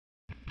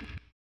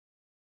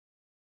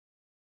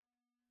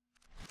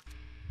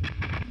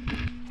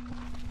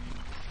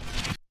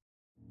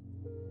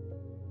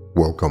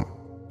Welcome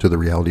to the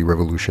Reality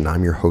Revolution.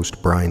 I'm your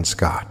host, Brian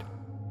Scott.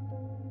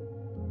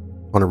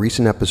 On a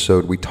recent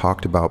episode, we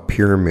talked about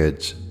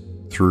pyramids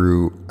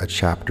through a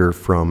chapter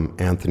from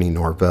Anthony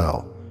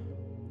Norvell,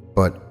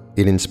 but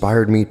it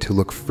inspired me to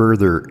look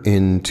further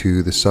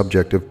into the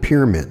subject of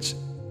pyramids.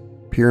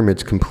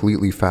 Pyramids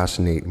completely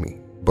fascinate me,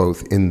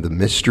 both in the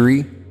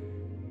mystery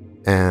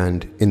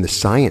and in the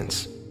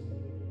science.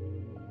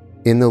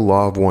 In the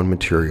Law of One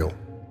Material,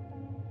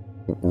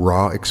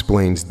 Ra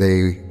explains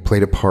they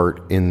played a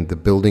part in the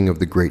building of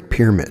the Great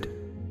Pyramid,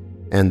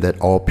 and that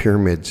all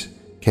pyramids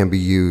can be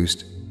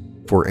used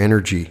for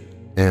energy,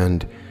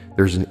 and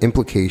there's an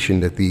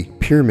implication that the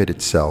pyramid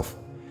itself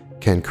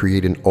can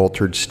create an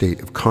altered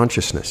state of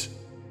consciousness.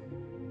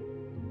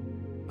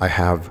 I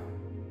have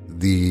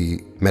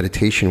the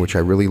meditation, which I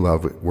really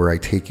love, where I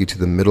take you to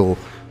the middle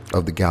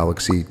of the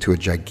galaxy to a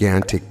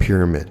gigantic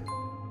pyramid.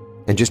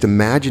 And just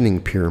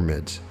imagining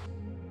pyramids,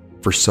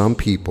 for some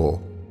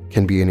people,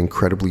 can be an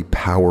incredibly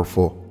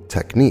powerful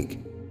technique.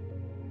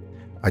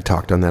 I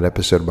talked on that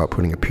episode about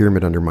putting a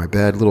pyramid under my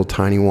bed, little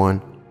tiny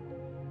one,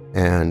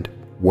 and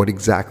what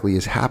exactly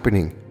is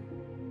happening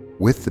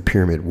with the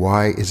pyramid.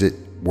 Why is it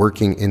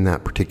working in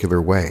that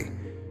particular way?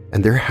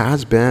 And there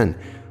has been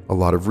a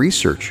lot of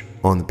research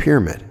on the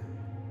pyramid.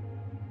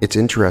 It's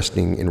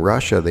interesting, in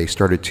Russia, they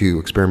started to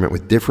experiment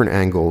with different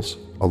angles.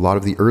 A lot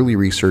of the early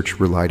research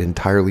relied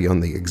entirely on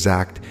the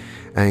exact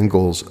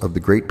angles of the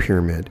Great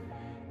Pyramid,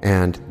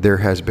 and there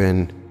has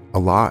been a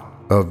lot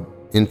of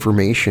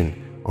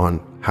information on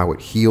how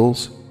it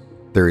heals.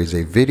 There is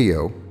a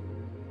video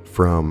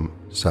from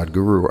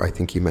Sadhguru, I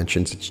think he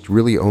mentions it's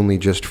really only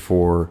just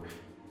for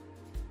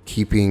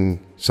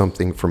keeping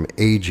something from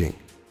aging.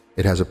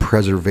 It has a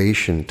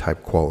preservation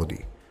type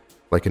quality,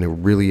 like in a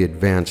really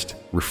advanced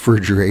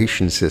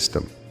refrigeration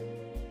system.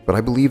 But I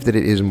believe that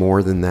it is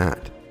more than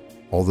that,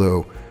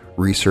 although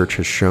research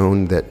has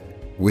shown that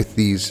with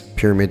these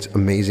pyramids,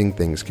 amazing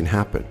things can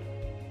happen.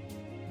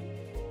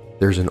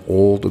 There's an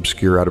old,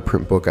 obscure,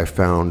 out-of-print book I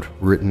found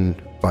written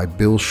by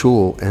Bill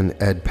Schul and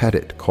Ed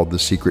Pettit called The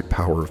Secret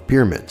Power of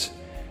Pyramids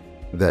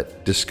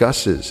that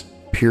discusses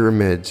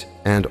pyramids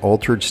and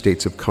altered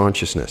states of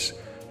consciousness,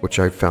 which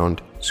I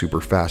found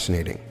super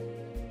fascinating.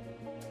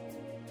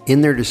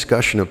 In their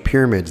discussion of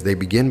pyramids, they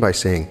begin by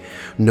saying,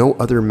 no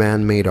other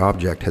man-made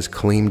object has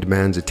claimed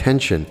man's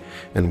attention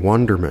and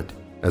wonderment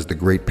as the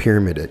Great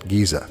Pyramid at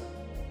Giza,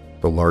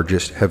 the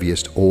largest,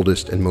 heaviest,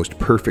 oldest, and most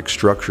perfect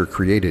structure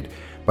created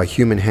by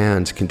human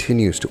hands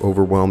continues to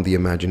overwhelm the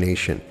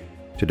imagination,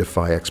 to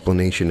defy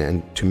explanation,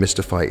 and to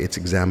mystify its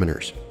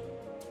examiners.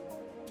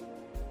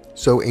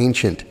 So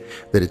ancient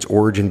that its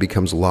origin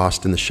becomes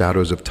lost in the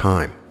shadows of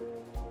time,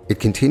 it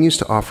continues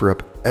to offer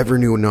up ever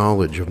new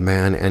knowledge of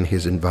man and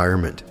his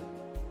environment.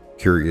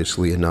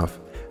 Curiously enough,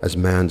 as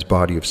man's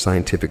body of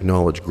scientific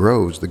knowledge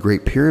grows, the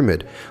Great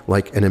Pyramid,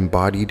 like an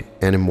embodied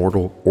and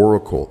immortal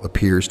oracle,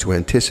 appears to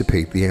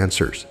anticipate the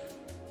answers.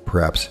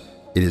 Perhaps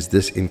it is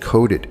this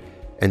encoded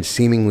and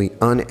seemingly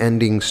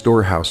unending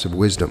storehouse of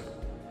wisdom,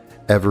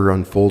 ever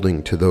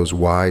unfolding to those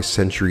wise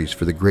centuries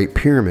for the Great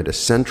Pyramid a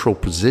central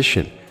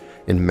position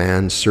in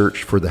man's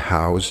search for the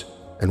hows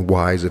and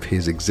whys of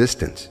his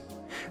existence.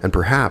 And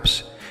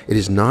perhaps it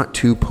is not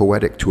too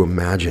poetic to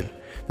imagine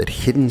that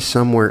hidden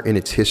somewhere in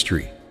its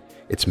history,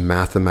 its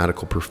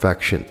mathematical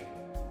perfection,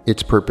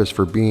 its purpose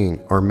for being,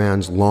 are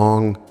man's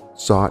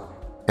long-sought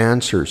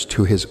answers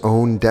to his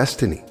own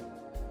destiny.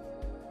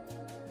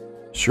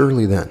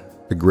 Surely then,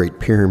 the Great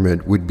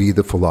Pyramid would be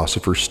the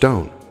Philosopher's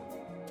Stone.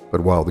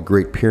 But while the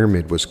Great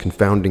Pyramid was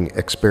confounding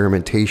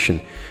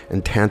experimentation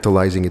and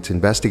tantalizing its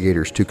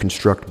investigators to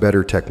construct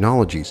better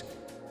technologies,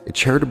 it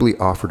charitably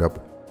offered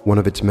up one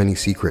of its many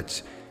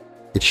secrets.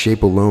 Its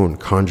shape alone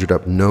conjured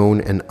up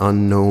known and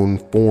unknown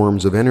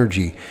forms of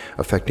energy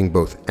affecting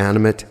both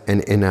animate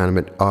and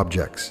inanimate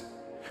objects.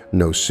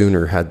 No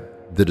sooner had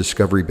the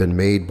discovery been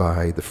made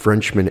by the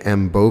Frenchman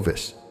M.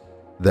 Bovis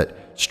that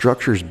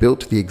structures built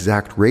to the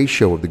exact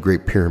ratio of the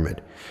Great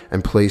Pyramid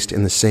and placed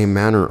in the same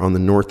manner on the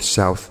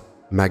north-south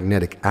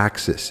magnetic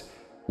axis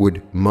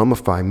would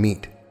mummify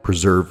meat,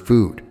 preserve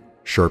food,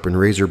 sharpen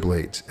razor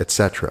blades,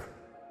 etc.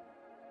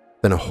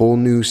 Then a whole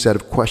new set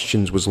of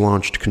questions was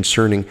launched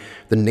concerning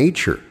the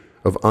nature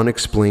of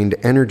unexplained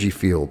energy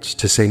fields,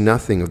 to say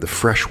nothing of the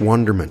fresh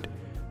wonderment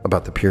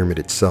about the pyramid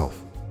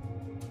itself.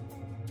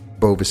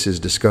 Bovis's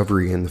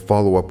discovery and the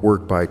follow-up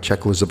work by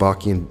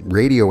Czechoslovakian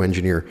radio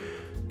engineer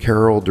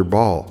Karel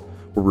Durbal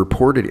were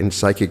reported in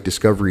Psychic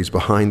Discoveries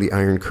Behind the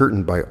Iron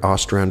Curtain by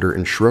Ostrander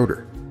and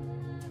Schroeder.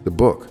 The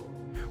book,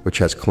 which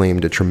has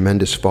claimed a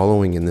tremendous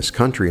following in this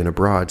country and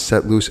abroad,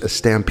 set loose a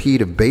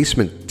stampede of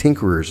basement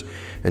tinkerers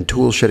and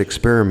toolshed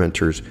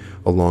experimenters,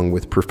 along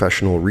with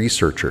professional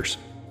researchers.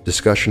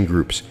 Discussion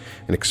groups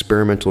and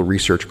experimental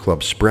research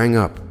clubs sprang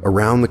up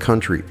around the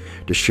country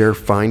to share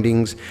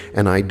findings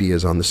and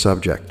ideas on the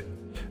subject.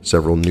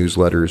 Several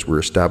newsletters were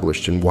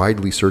established and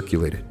widely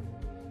circulated.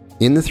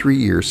 In the 3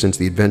 years since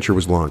the adventure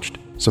was launched,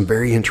 some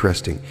very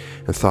interesting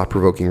and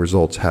thought-provoking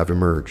results have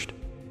emerged.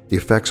 The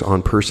effects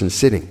on persons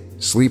sitting,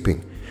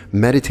 sleeping,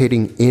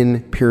 meditating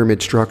in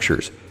pyramid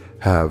structures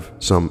have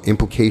some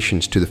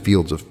implications to the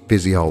fields of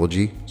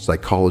physiology,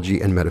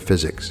 psychology, and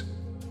metaphysics.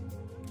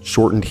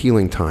 Shortened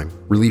healing time,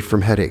 relief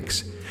from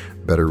headaches,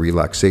 better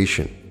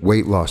relaxation,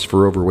 weight loss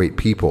for overweight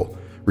people,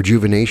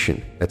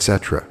 rejuvenation,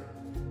 etc.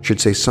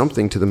 should say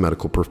something to the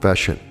medical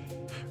profession.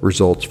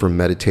 Results from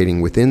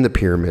meditating within the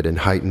pyramid and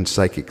heightened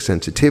psychic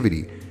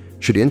sensitivity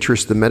should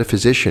interest the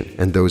metaphysician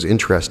and those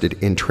interested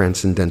in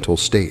transcendental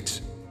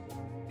states.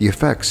 The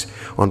effects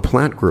on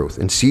plant growth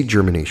and seed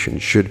germination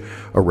should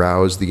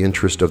arouse the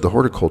interest of the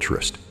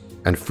horticulturist,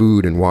 and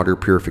food and water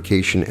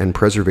purification and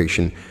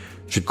preservation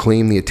should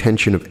claim the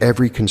attention of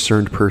every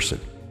concerned person.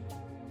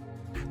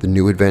 The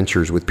new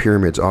adventures with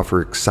pyramids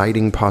offer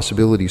exciting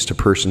possibilities to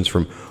persons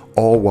from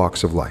all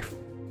walks of life.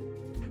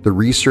 The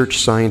research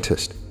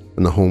scientist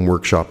and the home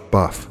workshop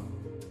buff,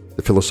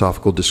 the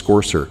philosophical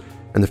discourser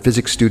and the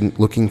physics student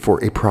looking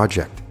for a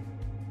project.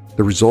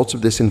 The results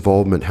of this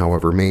involvement,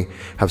 however, may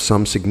have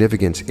some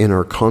significance in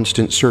our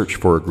constant search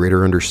for a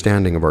greater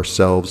understanding of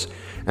ourselves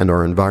and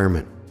our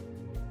environment.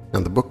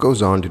 Now, the book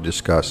goes on to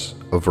discuss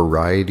a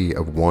variety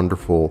of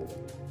wonderful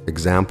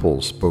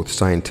examples, both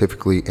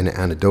scientifically and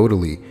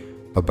anecdotally,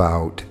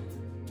 about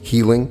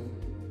healing,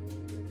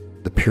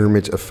 the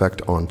pyramid's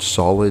effect on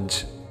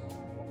solids,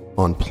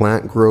 on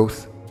plant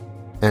growth,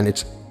 and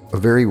it's a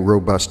very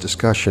robust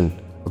discussion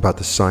about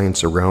the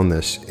science around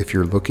this if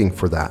you're looking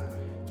for that.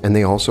 And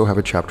they also have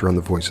a chapter on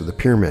the voice of the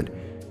pyramid.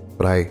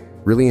 But I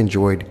really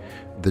enjoyed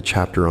the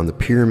chapter on the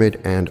pyramid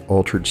and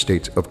altered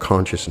states of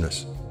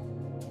consciousness.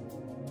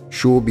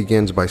 Shul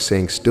begins by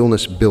saying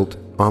stillness built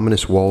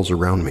ominous walls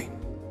around me.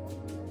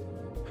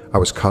 I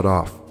was cut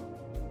off,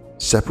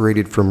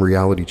 separated from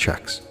reality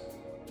checks,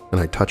 and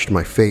I touched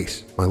my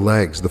face, my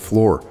legs, the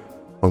floor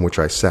on which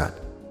I sat,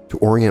 to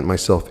orient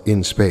myself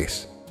in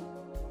space.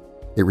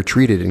 It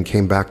retreated and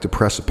came back to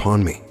press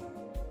upon me.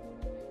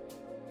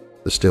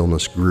 The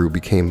stillness grew,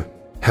 became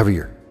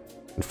heavier,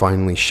 and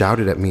finally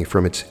shouted at me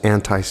from its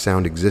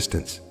anti-sound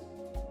existence.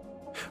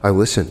 I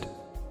listened.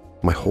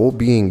 My whole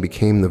being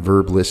became the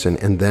verb listen,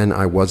 and then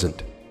I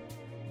wasn't.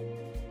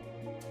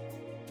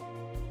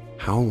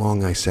 How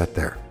long I sat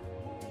there,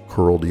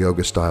 curled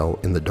yoga style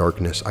in the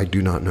darkness, I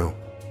do not know.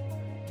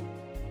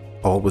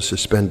 All was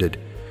suspended,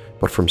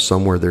 but from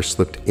somewhere there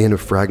slipped in a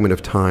fragment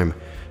of time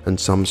and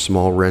some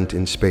small rent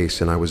in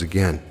space, and I was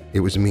again.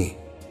 It was me.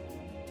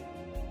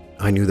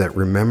 I knew that,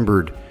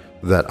 remembered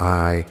that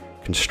I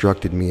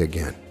constructed me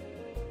again.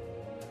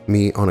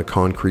 Me on a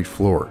concrete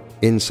floor,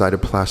 inside a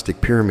plastic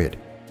pyramid,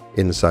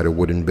 inside a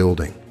wooden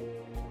building,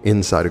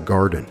 inside a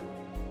garden,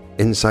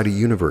 inside a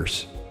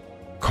universe.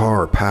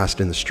 Car passed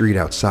in the street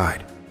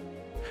outside,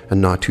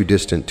 and not too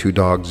distant, two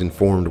dogs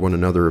informed one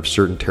another of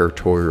certain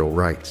territorial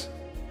rights.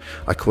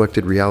 I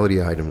collected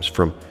reality items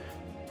from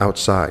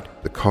outside,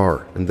 the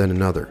car, and then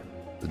another,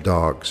 the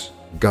dogs,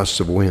 gusts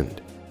of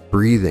wind,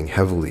 breathing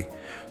heavily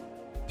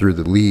through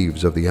the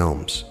leaves of the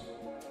elms.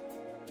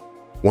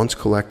 Once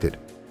collected,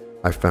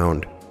 I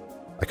found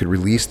I could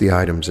release the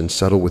items and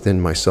settle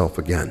within myself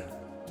again.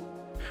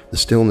 The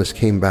stillness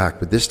came back,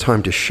 but this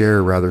time to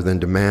share rather than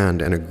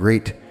demand, and a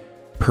great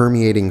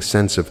permeating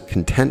sense of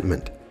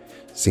contentment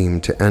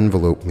seemed to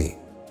envelope me.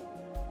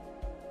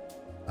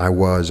 I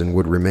was and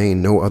would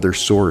remain no other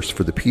source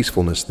for the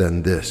peacefulness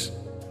than this.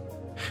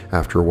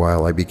 After a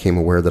while, I became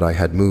aware that I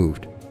had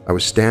moved. I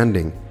was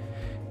standing,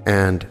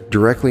 and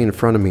directly in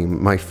front of me,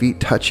 my feet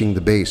touching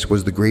the base,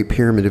 was the Great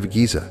Pyramid of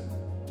Giza.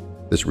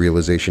 This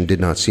realization did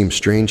not seem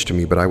strange to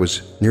me, but I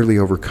was nearly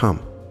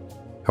overcome.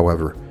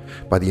 However,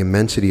 by the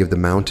immensity of the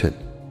mountain,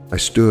 I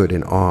stood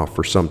in awe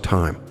for some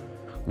time,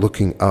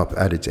 looking up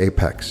at its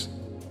apex.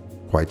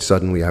 Quite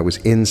suddenly, I was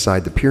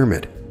inside the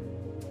pyramid.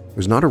 It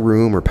was not a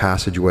room or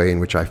passageway in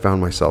which I found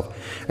myself,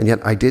 and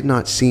yet I did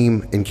not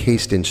seem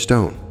encased in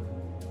stone.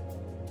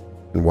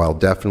 And while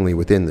definitely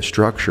within the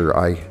structure,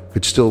 I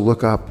could still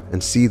look up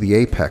and see the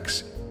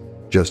apex.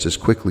 Just as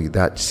quickly,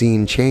 that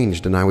scene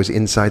changed and I was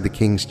inside the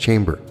king's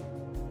chamber.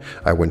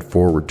 I went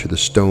forward to the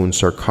stone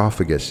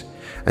sarcophagus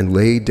and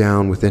lay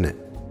down within it.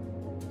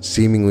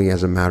 Seemingly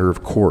as a matter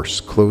of course,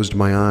 closed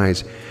my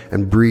eyes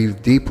and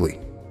breathed deeply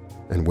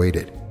and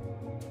waited.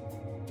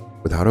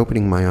 Without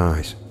opening my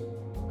eyes,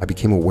 I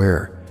became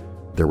aware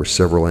there were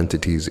several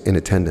entities in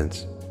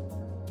attendance.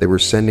 They were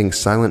sending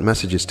silent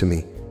messages to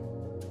me.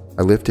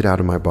 I lifted out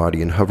of my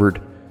body and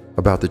hovered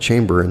about the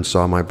chamber and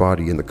saw my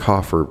body in the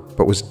coffer,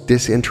 but was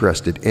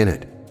disinterested in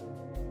it.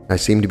 I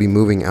seemed to be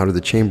moving out of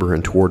the chamber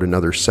and toward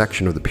another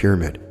section of the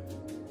pyramid.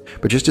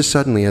 But just as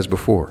suddenly as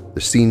before,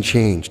 the scene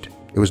changed.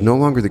 It was no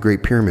longer the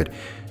Great Pyramid.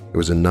 It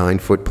was a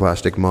 9-foot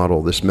plastic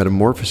model. This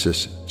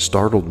metamorphosis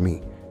startled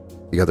me.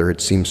 The other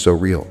had seemed so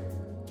real.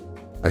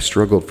 I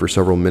struggled for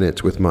several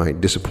minutes with my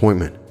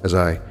disappointment as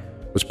I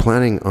was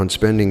planning on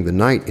spending the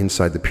night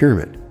inside the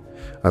pyramid.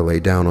 I lay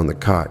down on the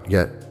cot,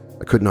 yet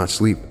I could not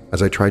sleep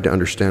as I tried to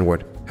understand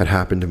what had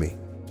happened to me.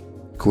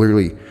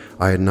 Clearly,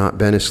 I had not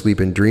been asleep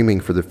and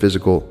dreaming, for the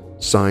physical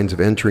signs of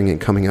entering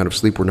and coming out of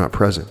sleep were not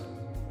present.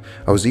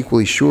 I was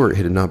equally sure it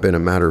had not been a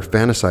matter of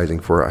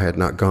fantasizing, for I had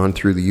not gone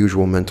through the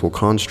usual mental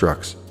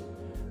constructs.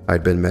 I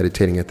had been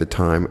meditating at the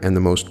time, and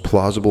the most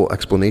plausible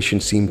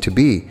explanation seemed to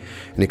be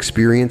an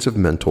experience of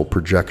mental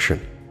projection.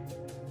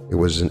 It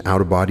was an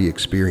out-of-body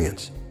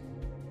experience.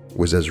 It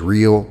was as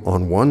real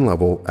on one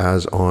level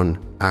as on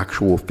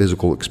actual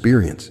physical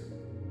experience.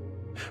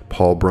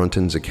 Paul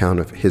Brunton's account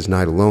of his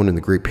night alone in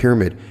the Great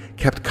Pyramid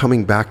kept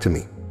coming back to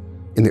me.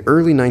 In the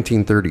early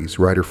 1930s,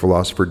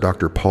 writer-philosopher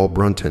Dr. Paul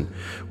Brunton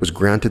was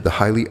granted the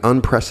highly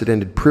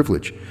unprecedented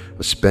privilege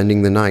of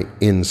spending the night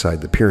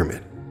inside the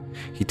pyramid.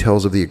 He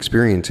tells of the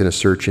experience in a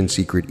search in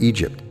secret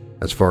Egypt.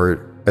 As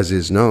far as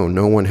is known,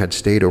 no one had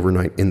stayed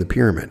overnight in the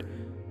pyramid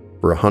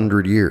for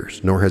 100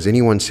 years, nor has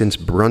anyone since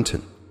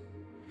Brunton.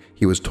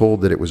 He was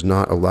told that it was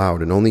not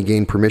allowed and only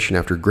gained permission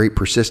after great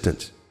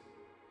persistence.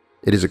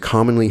 It is a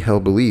commonly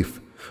held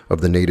belief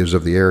of the natives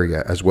of the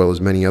area, as well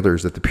as many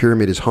others, that the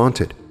pyramid is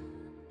haunted.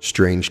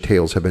 Strange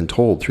tales have been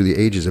told through the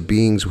ages of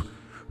beings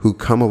who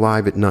come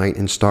alive at night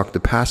and stalk the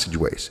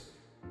passageways.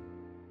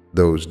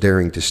 Those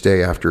daring to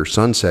stay after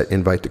sunset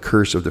invite the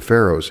curse of the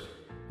pharaohs,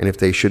 and if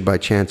they should by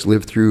chance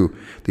live through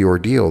the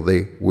ordeal,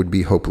 they would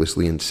be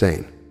hopelessly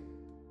insane.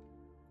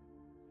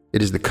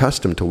 It is the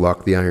custom to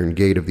lock the iron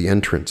gate of the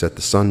entrance at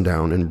the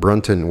sundown, and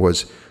Brunton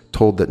was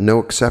told that no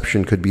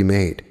exception could be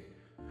made.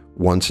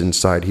 Once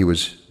inside, he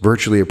was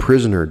virtually a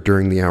prisoner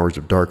during the hours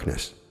of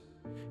darkness.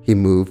 He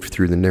moved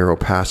through the narrow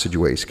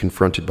passageways,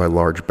 confronted by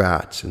large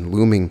bats and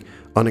looming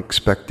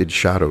unexpected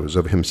shadows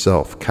of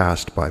himself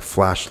cast by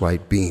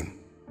flashlight beam.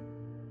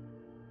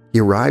 He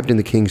arrived in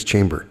the king's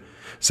chamber,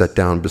 sat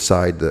down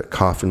beside the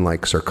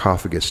coffin-like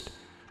sarcophagus,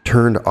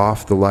 turned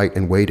off the light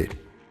and waited.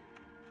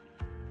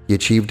 He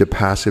achieved a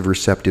passive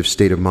receptive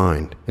state of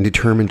mind and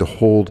determined to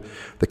hold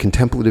the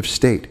contemplative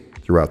state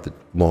throughout the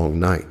long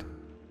night.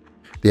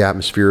 The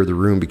atmosphere of the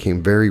room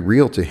became very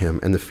real to him,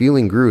 and the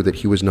feeling grew that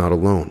he was not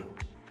alone,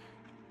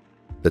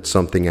 that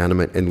something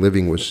animate and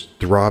living was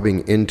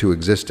throbbing into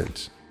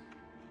existence.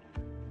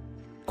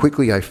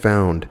 Quickly I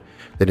found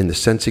that in the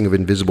sensing of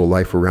invisible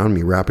life around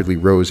me rapidly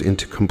rose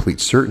into complete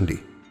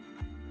certainty.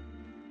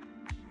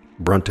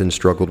 Brunton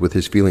struggled with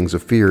his feelings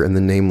of fear and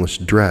the nameless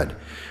dread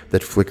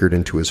that flickered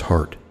into his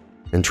heart,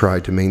 and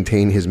tried to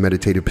maintain his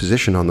meditative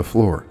position on the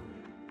floor.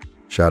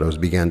 Shadows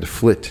began to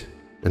flit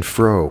and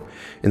fro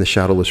in the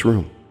shadowless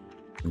room.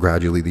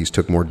 Gradually these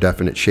took more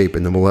definite shape,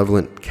 and the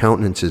malevolent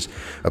countenances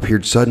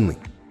appeared suddenly,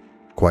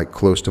 quite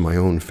close to my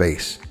own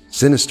face.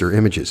 Sinister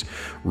images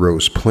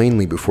rose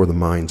plainly before the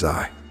mind's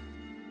eye.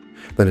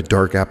 Then a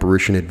dark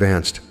apparition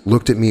advanced,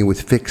 looked at me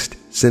with fixed,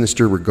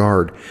 sinister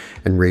regard,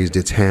 and raised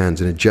its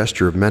hands in a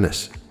gesture of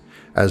menace,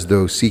 as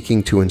though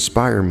seeking to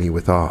inspire me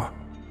with awe.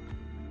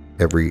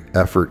 Every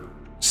effort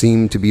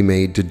seemed to be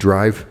made to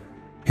drive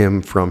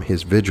him from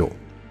his vigil.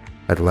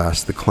 At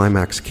last the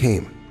climax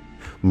came.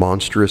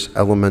 Monstrous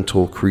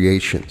elemental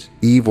creations,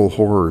 evil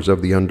horrors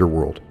of the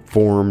underworld,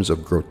 forms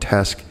of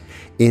grotesque,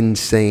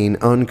 insane,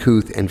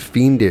 uncouth, and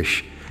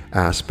fiendish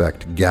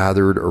aspect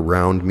gathered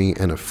around me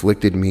and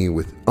afflicted me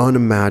with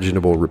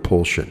unimaginable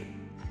repulsion.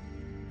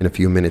 In a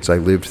few minutes I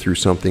lived through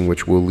something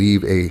which will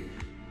leave a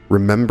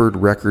remembered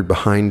record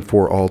behind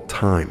for all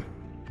time.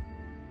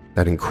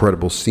 That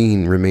incredible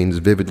scene remains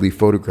vividly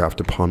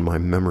photographed upon my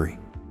memory.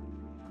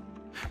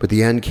 But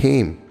the end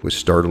came with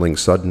startling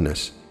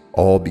suddenness.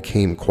 All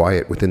became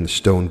quiet within the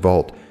stone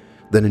vault.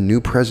 Then a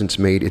new presence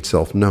made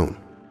itself known.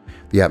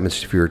 The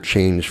atmosphere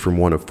changed from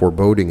one of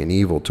foreboding and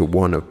evil to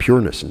one of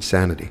pureness and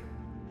sanity.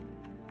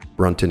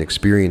 Brunton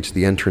experienced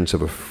the entrance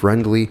of a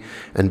friendly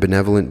and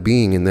benevolent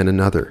being, and then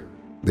another.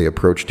 They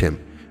approached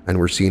him and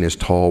were seen as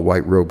tall,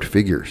 white-robed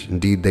figures.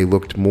 Indeed, they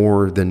looked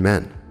more than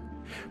men,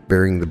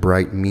 bearing the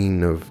bright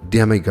mien of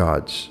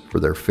demigods, for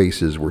their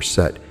faces were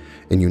set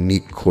in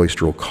unique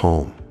cloistral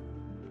calm.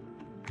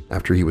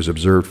 After he was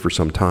observed for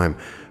some time,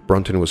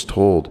 Brunton was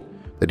told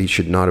that he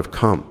should not have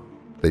come,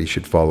 that he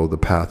should follow the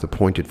path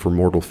appointed for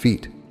mortal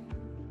feet.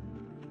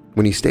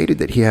 When he stated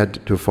that he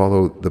had to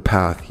follow the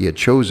path he had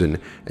chosen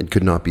and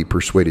could not be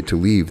persuaded to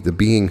leave, the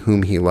being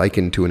whom he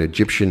likened to an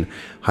Egyptian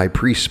high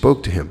priest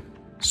spoke to him.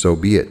 "So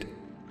be it.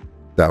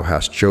 Thou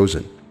hast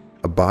chosen.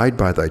 Abide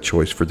by thy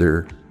choice, for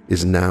there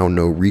is now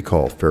no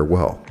recall.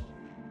 Farewell."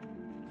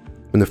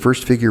 When the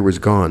first figure was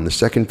gone, the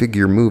second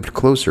figure moved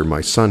closer.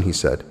 "My son," he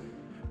said,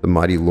 "the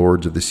mighty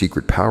lords of the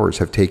secret powers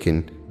have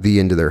taken thee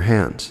into their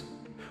hands.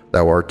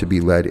 Thou art to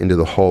be led into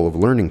the hall of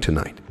learning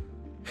tonight."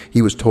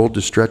 He was told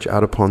to stretch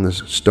out upon the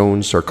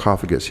stone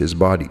sarcophagus. His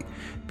body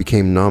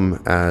became numb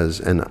as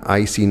an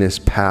iciness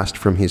passed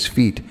from his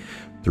feet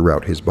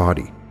throughout his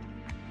body.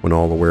 When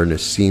all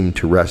awareness seemed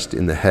to rest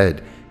in the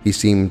head, he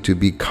seemed to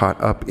be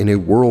caught up in a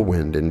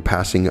whirlwind and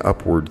passing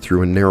upward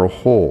through a narrow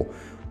hole.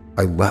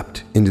 I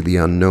leapt into the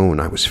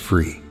unknown. I was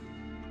free.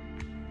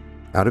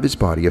 Out of his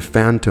body, a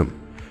phantom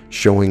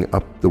showing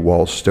up the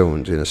wall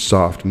stones in a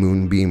soft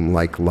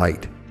moonbeam-like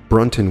light.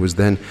 Brunton was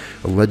then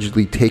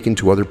allegedly taken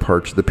to other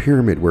parts of the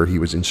pyramid, where he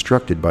was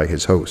instructed by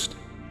his host.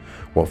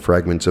 While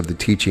fragments of the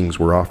teachings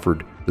were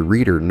offered the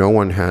reader, no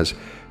one has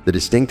the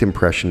distinct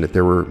impression that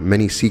there were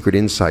many secret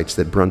insights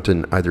that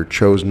Brunton either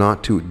chose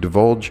not to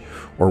divulge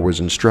or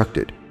was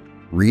instructed.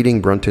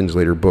 Reading Brunton's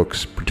later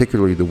books,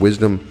 particularly The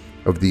Wisdom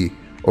of the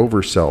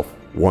Overself,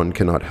 one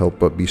cannot help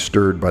but be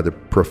stirred by the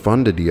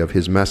profundity of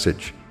his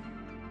message.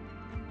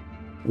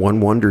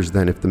 One wonders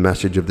then if the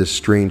message of this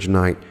strange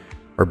night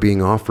are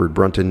being offered.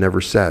 Brunton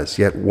never says,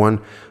 yet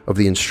one of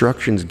the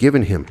instructions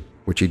given him,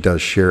 which he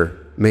does share,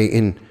 may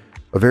in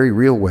a very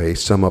real way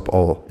sum up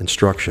all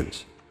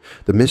instructions.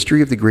 The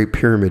mystery of the Great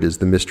Pyramid is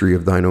the mystery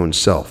of thine own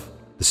self.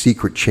 The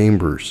secret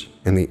chambers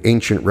and the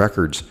ancient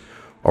records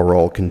are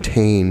all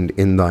contained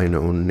in thine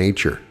own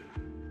nature.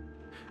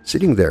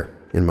 Sitting there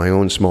in my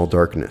own small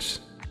darkness,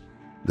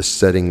 the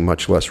setting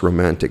much less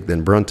romantic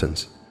than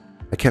Brunton's,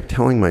 I kept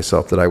telling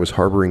myself that I was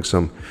harboring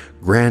some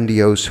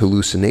grandiose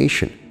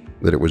hallucination,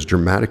 that it was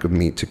dramatic of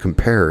me to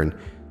compare in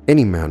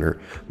any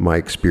manner my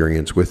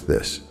experience with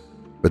this.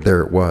 But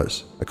there it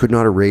was. I could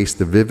not erase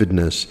the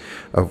vividness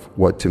of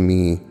what to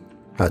me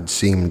had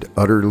seemed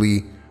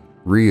utterly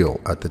real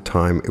at the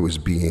time it was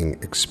being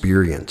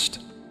experienced.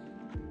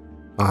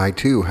 I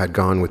too had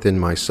gone within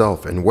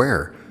myself, and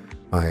where,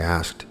 I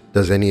asked,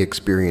 does any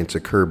experience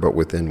occur but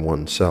within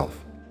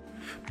oneself?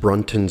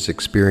 Brunton's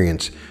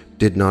experience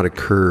did not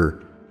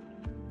occur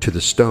to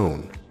the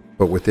stone,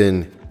 but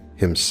within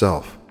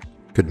himself.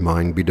 Could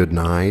mine be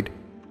denied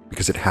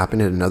because it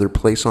happened at another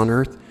place on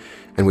Earth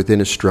and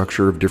within a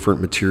structure of different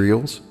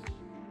materials?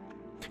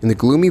 In the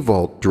gloomy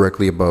vault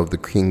directly above the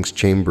King's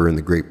Chamber in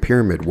the Great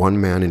Pyramid, one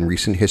man in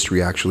recent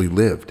history actually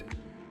lived.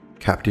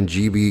 Captain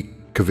G.B.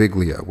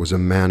 Caviglia was a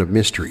man of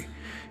mystery.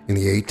 In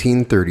the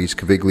 1830s,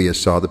 Caviglia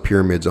saw the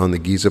pyramids on the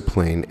Giza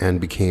Plain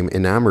and became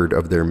enamored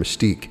of their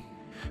mystique.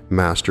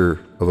 Master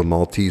of a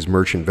Maltese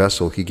merchant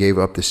vessel, he gave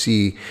up the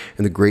sea,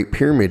 and the Great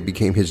Pyramid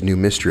became his new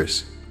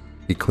mistress.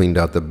 He cleaned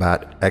out the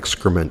bat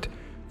excrement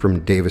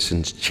from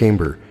Davison's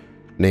chamber,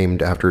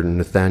 named after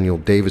Nathaniel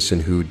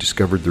Davison, who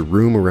discovered the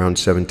room around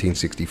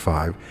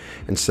 1765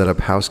 and set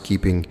up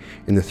housekeeping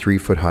in the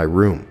 3-foot-high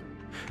room.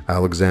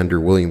 Alexander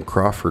William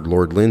Crawford,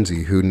 Lord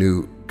Lindsay, who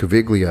knew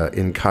Caviglia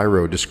in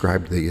Cairo,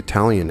 described the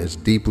Italian as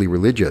deeply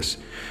religious,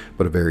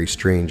 but a very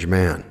strange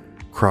man.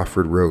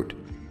 Crawford wrote,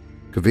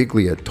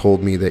 Caviglia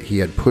told me that he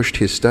had pushed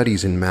his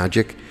studies in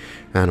magic,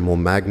 animal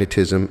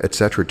magnetism,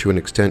 etc. to an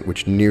extent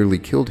which nearly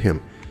killed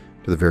him,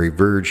 to the very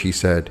verge, he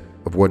said,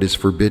 of what is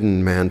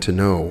forbidden man to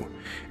know,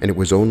 and it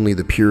was only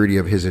the purity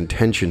of his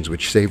intentions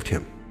which saved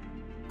him.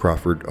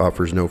 Crawford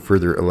offers no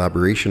further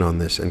elaboration on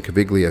this, and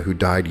Caviglia, who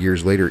died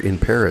years later in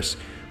Paris,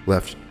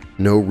 left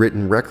no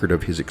written record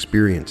of his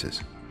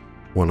experiences.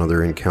 One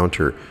other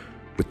encounter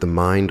with the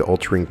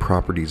mind-altering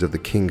properties of the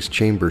King's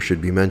Chamber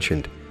should be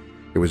mentioned.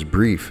 It was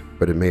brief,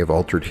 but it may have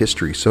altered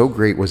history. So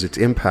great was its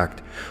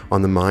impact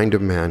on the mind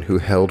of man who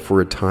held for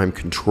a time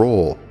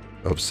control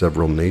of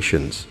several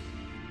nations.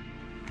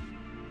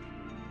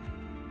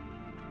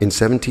 In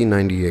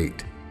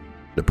 1798,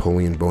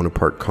 Napoleon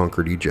Bonaparte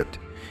conquered Egypt.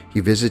 He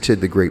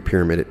visited the Great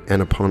Pyramid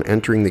and upon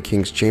entering the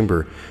King's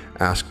Chamber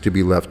asked to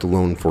be left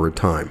alone for a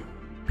time.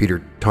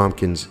 Peter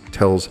Tompkins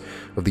tells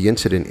of the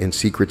incident in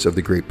Secrets of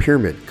the Great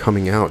Pyramid.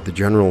 Coming out, the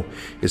general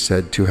is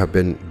said to have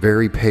been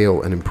very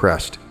pale and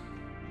impressed.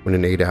 When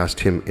an aide asked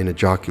him in a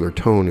jocular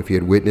tone if he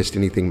had witnessed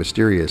anything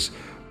mysterious,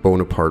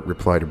 Bonaparte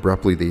replied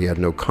abruptly that he had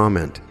no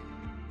comment,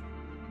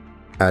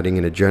 adding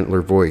in a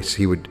gentler voice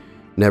he would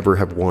never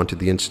have wanted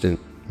the incident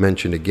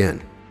mentioned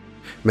again.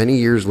 Many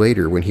years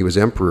later, when he was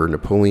emperor,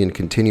 Napoleon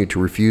continued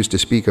to refuse to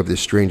speak of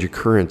this strange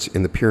occurrence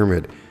in the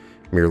pyramid,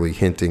 merely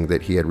hinting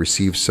that he had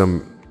received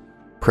some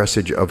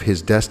presage of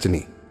his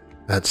destiny.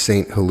 At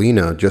St.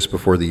 Helena, just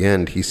before the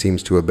end, he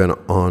seems to have been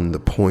on the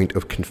point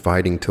of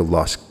confiding to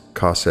Las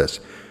Casas,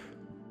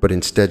 but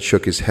instead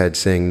shook his head,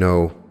 saying,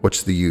 "No,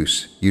 what's the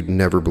use? You'd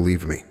never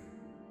believe me."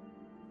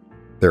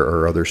 There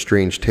are other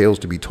strange tales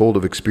to be told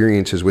of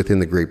experiences within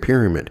the Great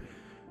Pyramid,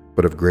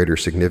 but of greater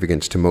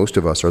significance to most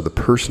of us are the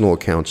personal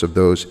accounts of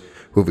those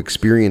who have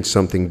experienced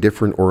something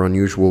different or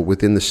unusual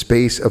within the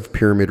space of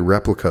pyramid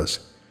replicas.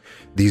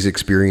 These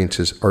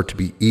experiences are to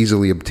be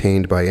easily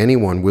obtained by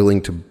anyone willing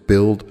to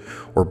build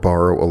or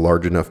borrow a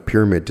large enough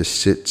pyramid to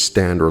sit,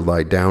 stand, or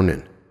lie down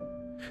in.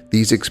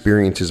 These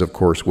experiences, of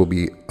course, will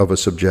be of a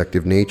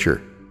subjective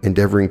nature.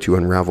 Endeavoring to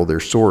unravel their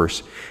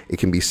source, it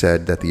can be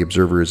said that the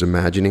observer is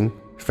imagining,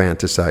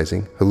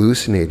 fantasizing,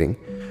 hallucinating,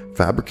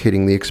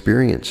 fabricating the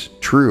experience.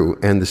 True,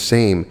 and the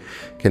same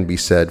can be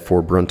said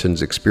for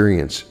Brunton's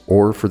experience,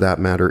 or for that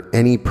matter,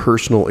 any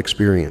personal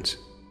experience.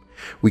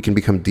 We can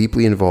become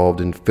deeply involved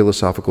in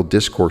philosophical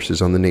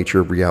discourses on the nature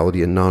of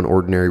reality and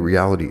non-ordinary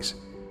realities.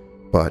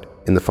 But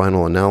in the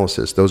final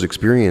analysis, those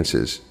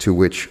experiences to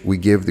which we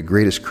give the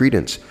greatest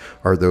credence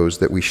are those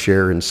that we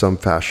share in some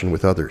fashion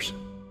with others.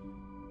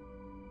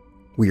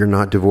 We are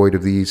not devoid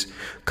of these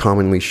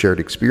commonly shared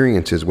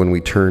experiences when we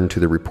turn to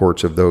the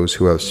reports of those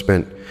who have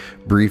spent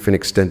brief and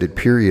extended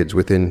periods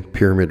within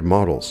pyramid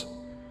models.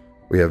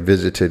 We have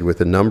visited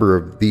with a number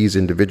of these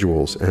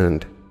individuals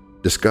and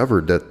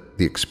discovered that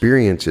the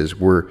experiences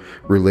were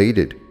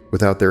related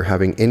without their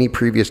having any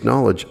previous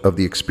knowledge of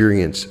the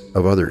experience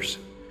of others.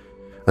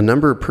 A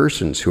number of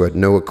persons who had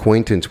no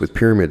acquaintance with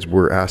pyramids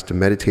were asked to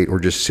meditate or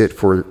just sit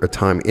for a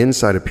time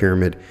inside a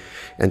pyramid,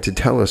 and to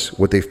tell us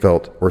what they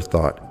felt or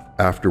thought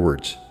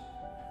afterwards.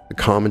 The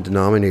common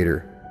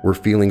denominator were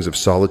feelings of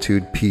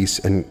solitude, peace,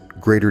 and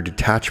greater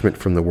detachment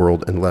from the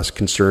world and less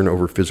concern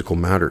over physical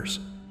matters.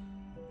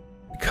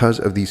 Because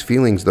of these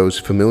feelings, those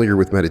familiar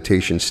with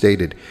meditation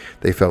stated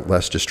they felt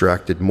less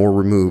distracted, more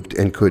removed,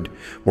 and could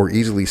more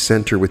easily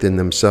center within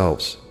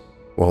themselves,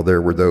 while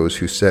there were those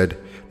who said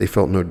they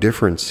felt no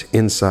difference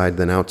inside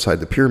than outside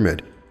the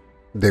pyramid.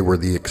 They were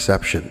the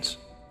exceptions.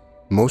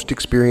 Most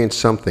experienced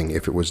something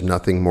if it was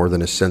nothing more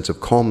than a sense of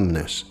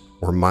calmness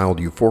or mild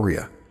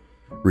euphoria.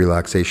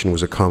 Relaxation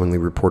was a commonly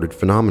reported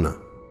phenomena,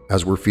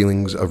 as were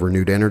feelings of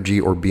renewed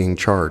energy or being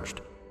charged.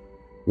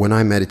 When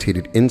I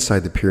meditated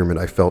inside the pyramid,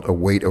 I felt a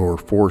weight or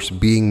force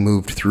being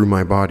moved through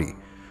my body,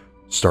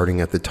 starting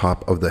at the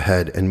top of the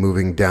head and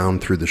moving down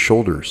through the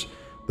shoulders,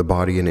 the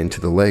body, and into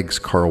the legs,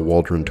 Carl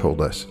Waldron told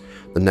us.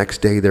 The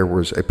next day there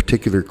was a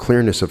particular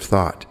clearness of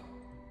thought,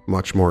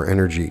 much more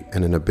energy,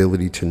 and an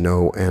ability to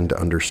know and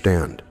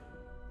understand.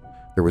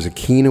 There was a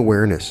keen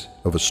awareness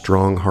of a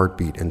strong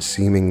heartbeat and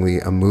seemingly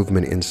a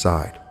movement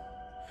inside.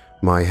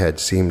 My head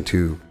seemed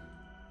to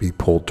be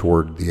pulled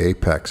toward the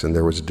apex, and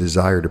there was a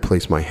desire to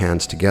place my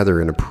hands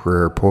together in a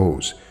prayer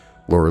pose,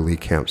 Laura Lee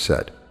Camp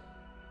said.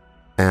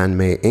 Anne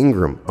Mae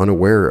Ingram,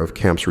 unaware of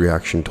Camp's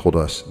reaction, told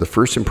us the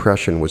first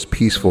impression was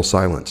peaceful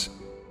silence.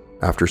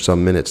 After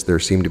some minutes, there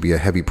seemed to be a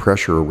heavy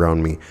pressure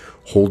around me,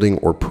 holding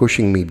or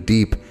pushing me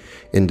deep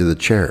into the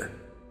chair.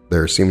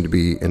 There seemed to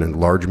be an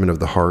enlargement of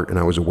the heart, and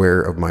I was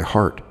aware of my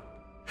heart.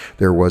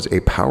 There was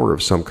a power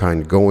of some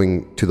kind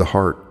going to the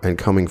heart and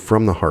coming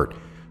from the heart.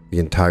 The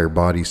entire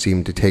body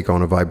seemed to take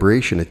on a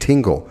vibration, a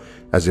tingle,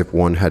 as if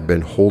one had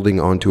been holding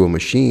onto a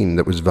machine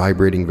that was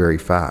vibrating very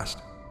fast.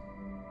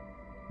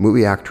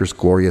 Movie actress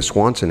Gloria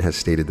Swanson has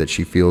stated that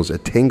she feels a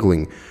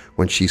tingling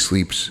when she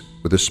sleeps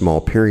with a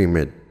small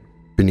pyramid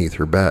beneath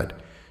her bed.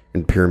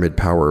 And Pyramid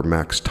Power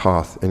Max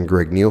Toth and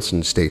Greg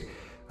Nielsen state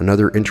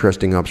another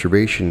interesting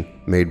observation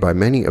made by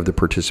many of the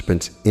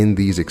participants in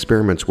these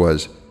experiments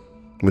was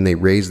when they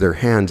raised their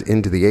hands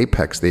into the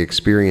apex, they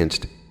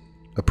experienced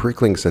a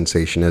prickling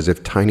sensation as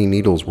if tiny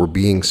needles were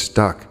being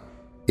stuck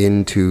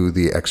into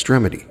the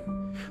extremity.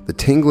 The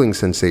tingling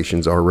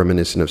sensations are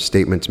reminiscent of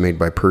statements made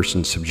by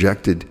persons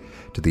subjected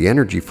to the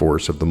energy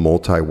force of the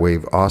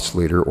multi-wave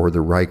oscillator or the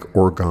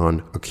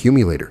Reich-Organ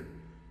accumulator.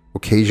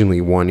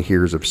 Occasionally, one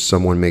hears of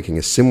someone making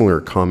a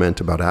similar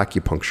comment about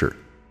acupuncture.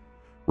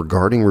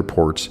 Regarding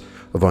reports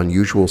of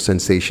unusual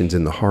sensations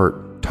in the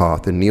heart,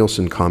 Toth and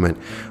Nielsen comment,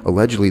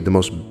 allegedly the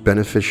most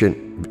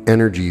beneficent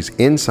energies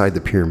inside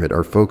the pyramid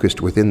are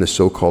focused within the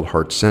so-called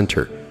heart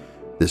center.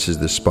 This is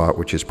the spot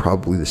which is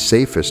probably the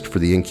safest for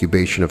the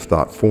incubation of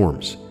thought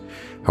forms.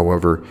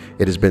 However,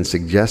 it has been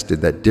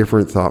suggested that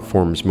different thought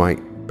forms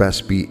might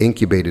best be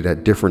incubated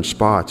at different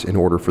spots in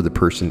order for the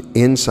person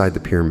inside the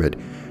pyramid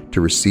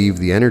to receive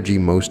the energy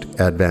most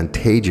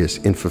advantageous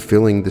in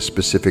fulfilling the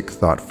specific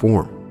thought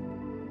form.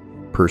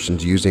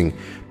 Persons using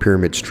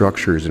pyramid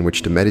structures in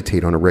which to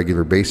meditate on a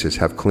regular basis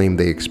have claimed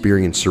they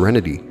experience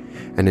serenity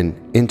and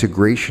an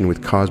integration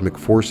with cosmic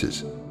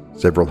forces.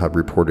 Several have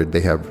reported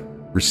they have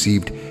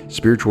received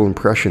spiritual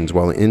impressions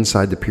while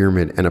inside the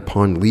pyramid, and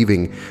upon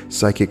leaving,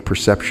 psychic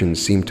perceptions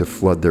seem to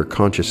flood their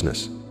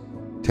consciousness.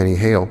 Tenny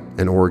Hale,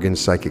 an Oregon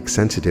psychic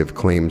sensitive,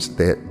 claims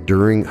that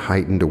during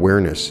heightened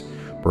awareness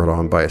brought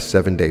on by a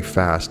 7-day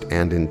fast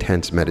and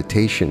intense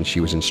meditation, she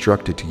was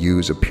instructed to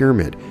use a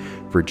pyramid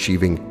for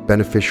achieving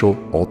beneficial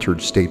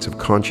altered states of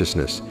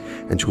consciousness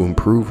and to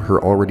improve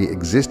her already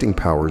existing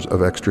powers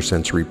of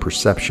extrasensory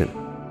perception.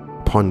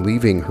 Upon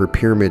leaving her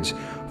pyramids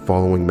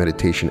following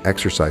meditation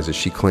exercises,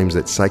 she claims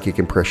that psychic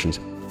impressions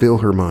fill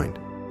her mind.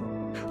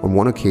 On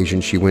one occasion,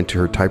 she went to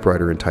her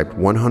typewriter and typed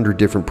 100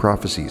 different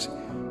prophecies.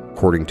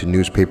 According to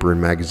newspaper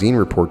and magazine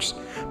reports,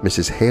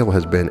 Mrs. Hale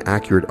has been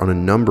accurate on a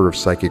number of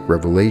psychic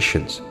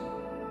revelations.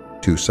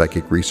 2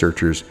 psychic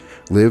researchers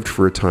lived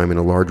for a time in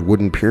a large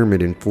wooden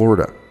pyramid in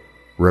Florida.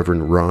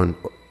 Reverend Ron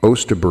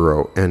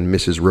Osterborough and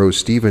Mrs. Rose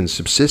Stevens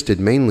subsisted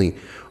mainly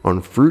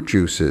on fruit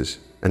juices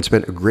and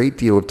spent a great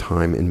deal of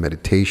time in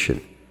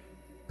meditation.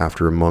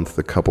 After a month,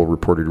 the couple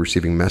reported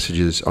receiving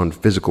messages on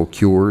physical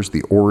cures,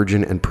 the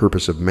origin and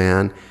purpose of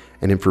man,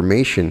 and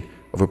information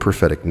of a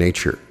prophetic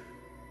nature.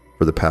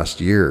 For the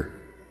past year,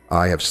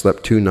 I have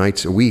slept 2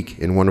 nights a week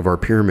in one of our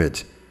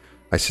pyramids.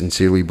 I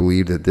sincerely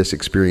believe that this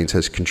experience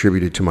has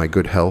contributed to my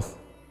good health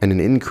and an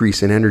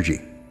increase in energy.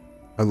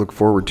 I look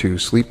forward to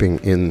sleeping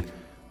in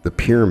the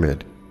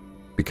pyramid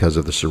because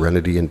of the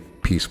serenity and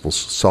peaceful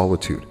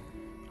solitude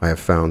I have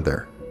found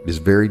there. It is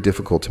very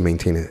difficult to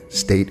maintain a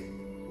state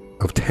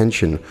of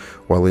tension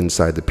while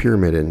inside the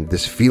pyramid, and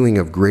this feeling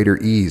of greater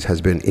ease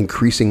has been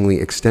increasingly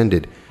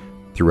extended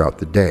throughout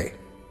the day.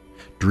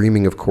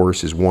 Dreaming, of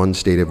course, is one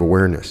state of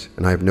awareness,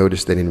 and I have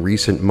noticed that in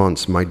recent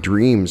months my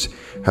dreams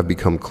have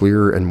become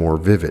clearer and more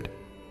vivid.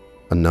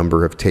 A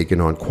number have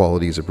taken on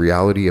qualities of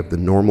reality of the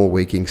normal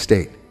waking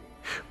state.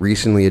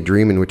 Recently, a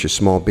dream in which a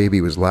small baby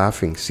was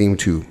laughing seemed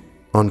to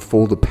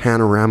unfold a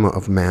panorama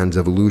of man's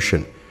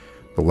evolution.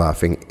 The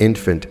laughing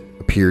infant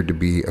appeared appeared to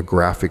be a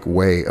graphic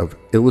way of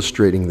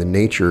illustrating the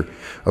nature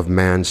of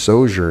man's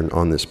sojourn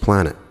on this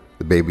planet.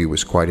 The baby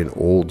was quite an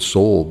old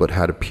soul, but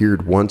had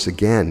appeared once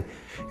again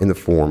in the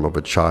form of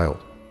a child.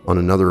 On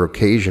another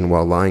occasion,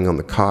 while lying on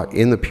the cot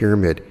in the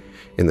pyramid,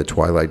 in the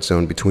twilight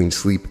zone between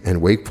sleep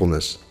and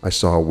wakefulness, I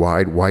saw a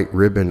wide white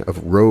ribbon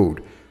of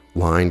road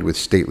lined with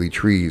stately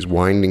trees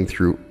winding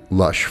through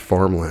lush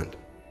farmland.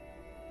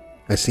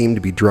 I seemed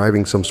to be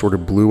driving some sort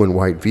of blue and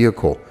white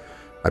vehicle.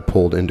 I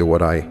pulled into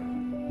what I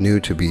knew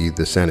to be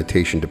the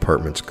sanitation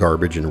department's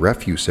garbage and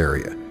refuse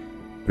area,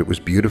 but it was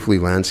beautifully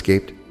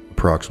landscaped,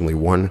 approximately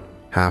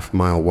 1/2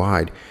 mile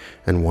wide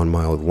and 1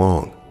 mile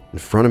long. In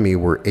front of me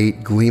were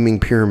 8 gleaming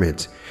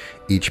pyramids,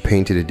 each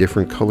painted a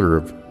different color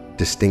of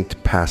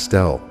distinct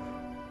pastel.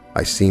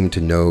 I seemed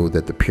to know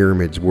that the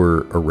pyramids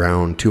were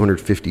around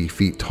 250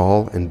 feet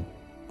tall and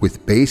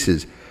with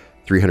bases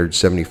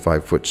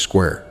 375 foot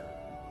square.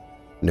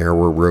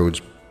 Narrower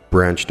roads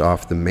branched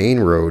off the main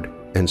road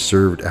and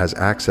served as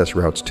access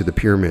routes to the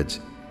pyramids.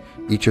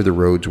 Each of the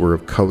roads were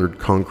of colored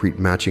concrete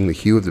matching the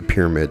hue of the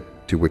pyramid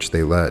to which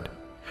they led.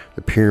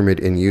 The pyramid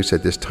in use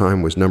at this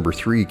time was number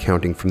 3,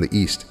 counting from the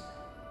east.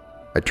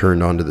 I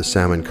turned onto the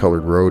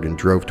salmon-colored road and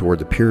drove toward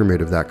the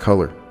pyramid of that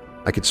color.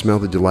 I could smell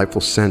the delightful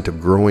scent of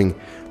growing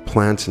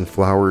plants and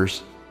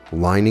flowers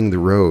lining the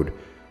road,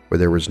 where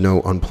there was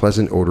no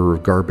unpleasant odor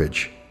of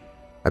garbage.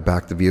 I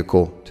backed the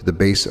vehicle to the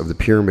base of the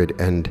pyramid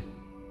and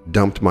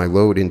dumped my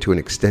load into an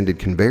extended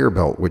conveyor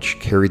belt which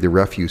carried the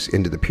refuse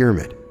into the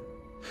pyramid.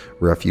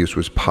 Refuse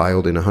was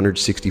piled in a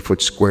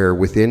 160-foot square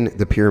within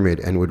the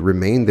pyramid and would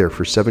remain there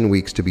for 7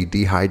 weeks to be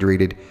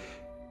dehydrated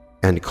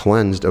and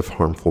cleansed of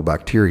harmful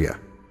bacteria.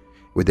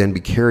 It would then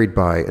be carried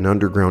by an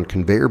underground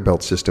conveyor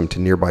belt system to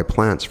nearby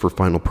plants for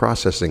final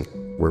processing,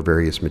 where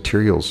various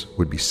materials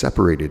would be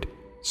separated,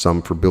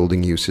 some for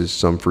building uses,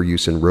 some for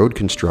use in road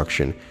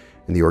construction,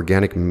 and the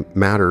organic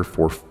matter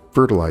for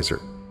fertilizer.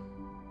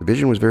 The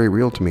vision was very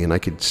real to me, and I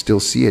could still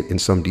see it in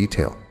some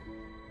detail.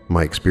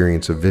 My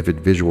experience of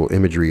vivid visual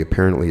imagery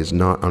apparently is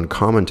not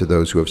uncommon to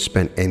those who have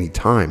spent any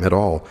time at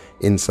all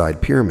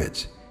inside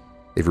pyramids.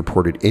 They've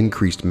reported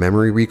increased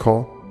memory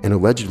recall and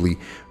allegedly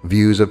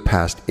views of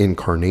past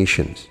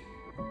incarnations.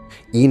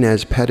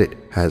 Inez Pettit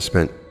has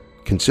spent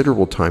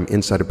considerable time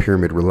inside a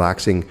pyramid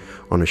relaxing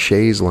on a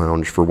chaise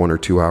lounge for 1 or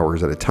 2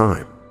 hours at a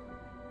time.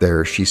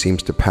 There, she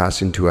seems to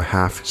pass into a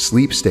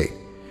half-sleep state,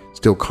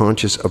 still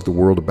conscious of the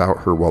world about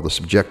her while the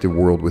subjective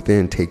world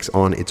within takes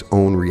on its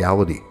own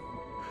reality.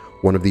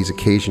 One of these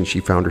occasions, she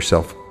found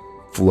herself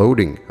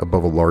floating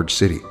above a large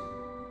city.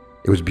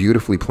 It was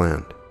beautifully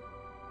planned,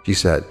 she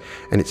said,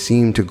 and it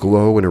seemed to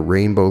glow in a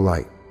rainbow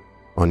light.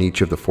 On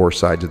each of the 4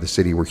 sides of the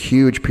city were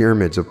huge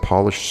pyramids of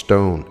polished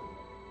stone.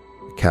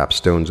 The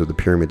capstones of the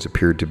pyramids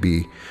appeared to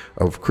be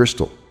of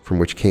crystal, from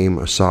which came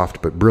a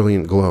soft but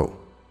brilliant glow.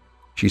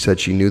 She said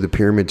she knew the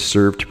pyramids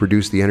served to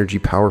produce the energy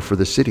power for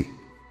the city.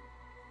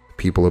 The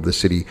people of the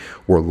city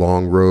wore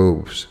long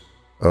robes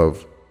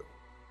of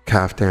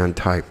kaftan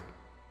type,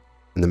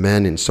 and the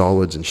men in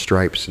solids and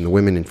stripes, and the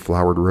women in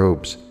flowered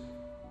robes.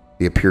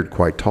 They appeared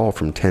quite tall,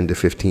 from 10 to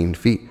 15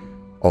 feet.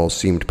 All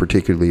seemed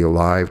particularly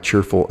alive,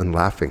 cheerful, and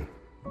laughing.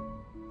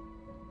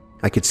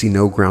 I could see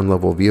no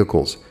ground-level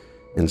vehicles.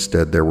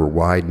 Instead, there were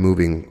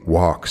wide-moving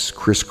walks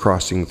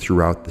crisscrossing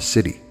throughout the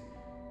city.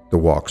 The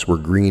walks were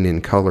green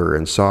in color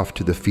and soft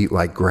to the feet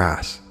like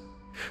grass.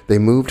 They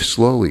moved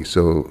slowly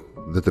so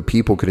that the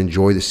people could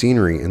enjoy the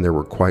scenery, and there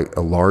were quite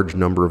a large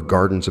number of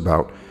gardens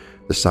about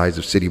the size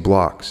of city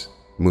blocks.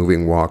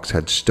 Moving walks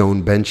had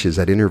stone benches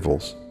at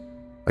intervals.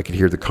 I could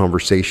hear the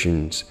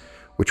conversations,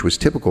 which was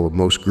typical of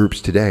most groups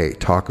today,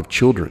 talk of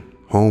children,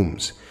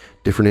 homes,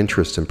 different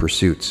interests and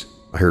pursuits.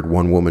 I heard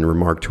one woman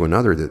remark to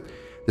another that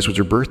this was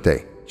her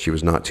birthday. She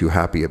was not too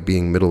happy at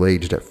being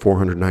middle-aged at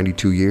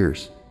 492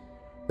 years.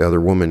 The other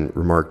woman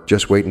remarked,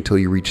 "Just wait until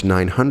you reach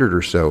 900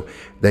 or so,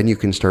 then you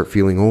can start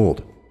feeling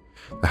old."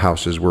 The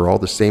houses were all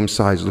the same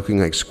size, looking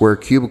like square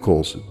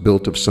cubicles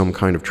built of some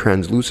kind of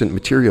translucent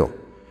material.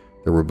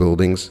 There were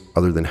buildings,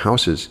 other than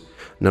houses,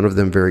 none of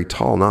them very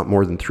tall, not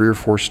more than 3 or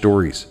 4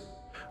 stories.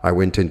 I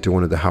went into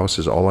one of the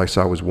houses. All I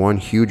saw was one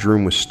huge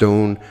room with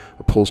stone,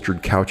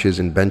 upholstered couches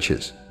and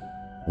benches.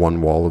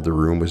 One wall of the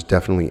room was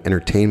definitely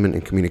entertainment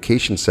and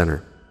communication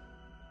center.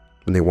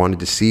 When they wanted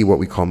to see what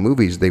we call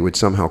movies, they would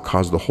somehow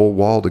cause the whole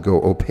wall to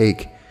go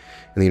opaque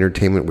and the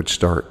entertainment would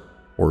start.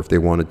 Or if they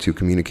wanted to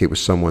communicate with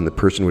someone, the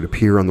person would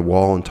appear on the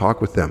wall and talk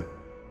with them.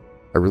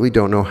 I really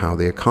don't know how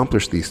they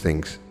accomplished these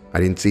things. I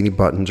didn't see any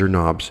buttons or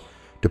knobs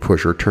to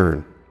push or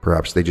turn.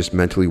 Perhaps they just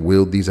mentally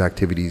willed these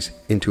activities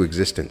into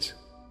existence.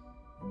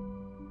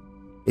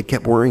 It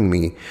kept worrying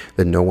me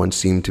that no one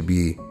seemed to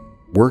be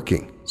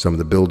working. Some of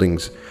the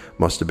buildings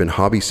must have been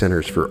hobby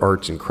centers for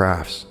arts and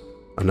crafts.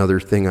 Another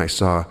thing I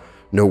saw,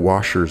 no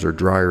washers or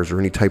dryers or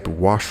any type of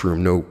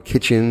washroom, no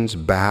kitchens,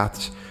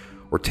 baths,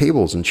 or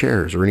tables and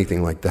chairs or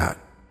anything like that.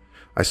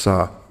 I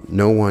saw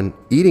no one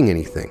eating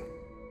anything.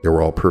 They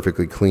were all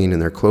perfectly clean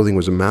and their clothing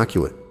was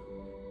immaculate.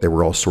 There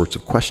were all sorts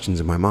of questions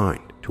in my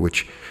mind, to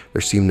which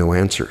there seemed no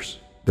answers.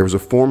 There was a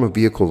form of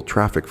vehicle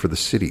traffic for the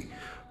city.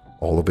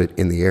 all of it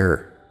in the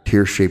air,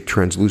 tear-shaped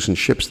translucent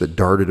ships that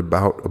darted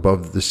about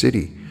above the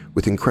city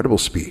with incredible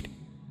speed.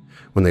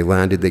 When they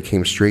landed, they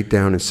came straight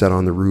down and set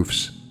on the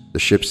roofs. The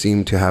ships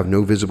seemed to have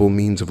no visible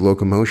means of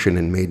locomotion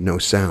and made no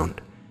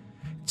sound.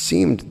 It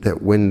seemed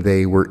that when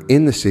they were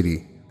in the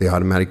city, they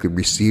automatically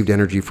received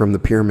energy from the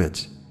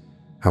pyramids.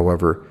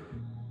 However,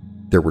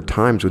 there were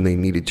times when they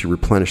needed to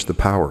replenish the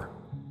power.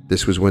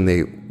 This was when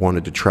they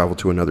wanted to travel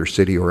to another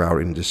city or out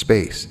into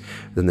space.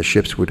 Then the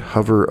ships would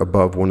hover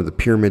above one of the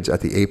pyramids at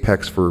the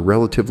apex for a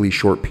relatively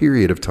short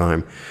period of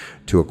time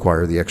to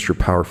acquire the extra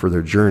power for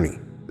their journey.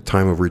 The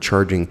time of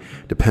recharging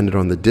depended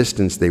on the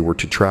distance they were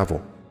to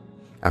travel.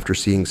 After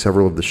seeing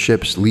several of the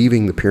ships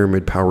leaving the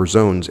pyramid power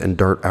zones and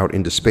dart out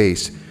into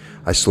space,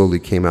 I slowly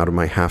came out of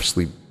my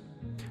half-sleep.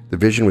 The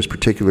vision was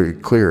particularly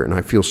clear, and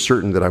I feel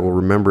certain that I will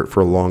remember it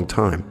for a long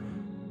time.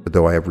 But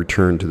though I have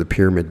returned to the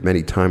pyramid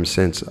many times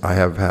since, I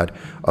have had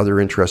other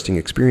interesting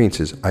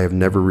experiences. I have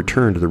never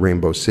returned to the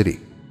Rainbow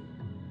City.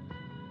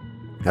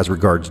 As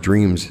regards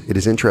dreams, it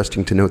is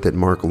interesting to note that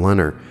Mark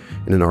Lenner,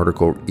 in an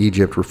article,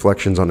 Egypt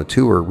Reflections on a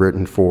Tour,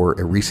 written for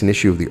a recent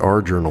issue of the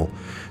R Journal,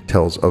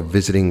 tells of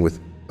visiting with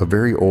a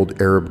very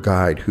old Arab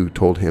guide who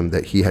told him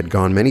that he had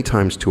gone many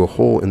times to a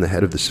hole in the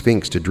head of the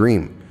Sphinx to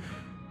dream.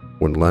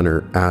 When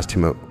Lenner asked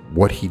him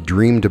what he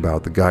dreamed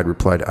about, the guide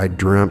replied, "I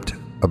dreamt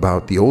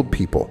about the old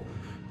people."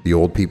 The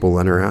old people,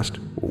 Lenner asked,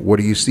 "What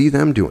do you see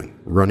them doing?"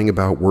 "Running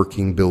about,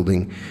 working,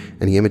 building,"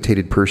 and he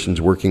imitated persons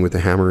working with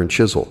a hammer and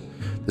chisel.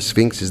 The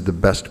Sphinx is the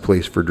best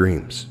place for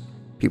dreams.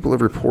 People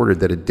have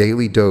reported that a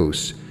daily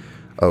dose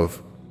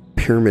of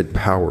pyramid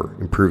power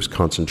improves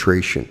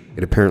concentration.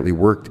 It apparently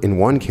worked in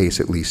one case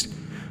at least.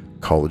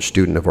 A college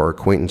student of our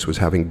acquaintance was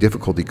having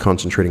difficulty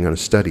concentrating on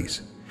his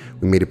studies.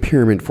 We made a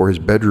pyramid for his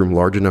bedroom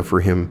large enough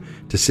for him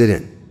to sit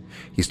in.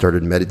 He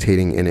started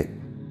meditating in it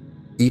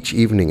each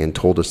evening and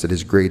told us that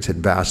his grades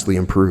had vastly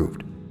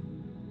improved.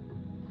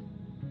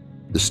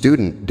 The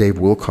student, Dave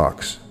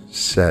Wilcox,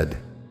 said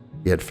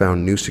he had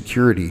found new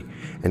security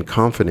and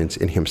confidence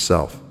in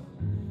himself.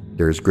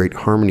 "There is great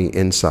harmony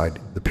inside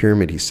the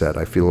pyramid," he said.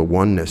 "I feel a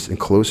oneness and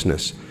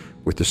closeness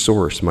with the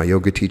source. My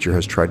yoga teacher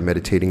has tried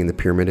meditating in the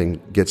pyramid and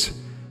gets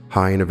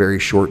high in a very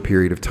short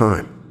period of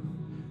time."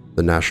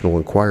 The National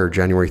Enquirer,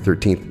 January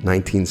 13,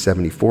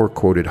 1974,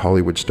 quoted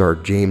Hollywood star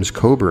James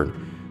Coburn,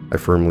 "I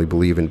firmly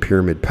believe in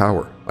pyramid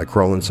power. I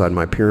crawl inside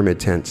my pyramid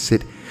tent,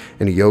 sit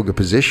in a yoga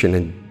position,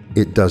 and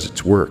it does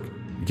its work.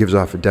 It gives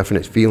off a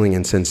definite feeling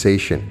and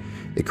sensation.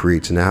 It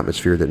creates an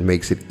atmosphere that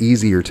makes it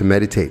easier to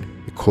meditate.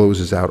 It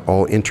closes out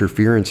all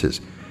interferences.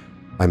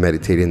 I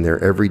meditate in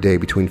there every day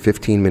between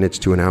 15 minutes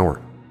to an hour."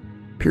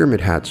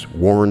 Pyramid hats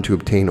worn to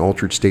obtain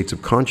altered states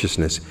of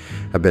consciousness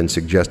have been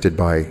suggested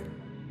by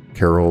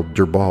Karol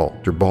Durbal.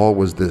 Durbal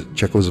was the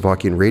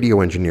Czechoslovakian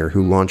radio engineer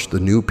who launched the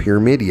new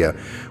Pyramidia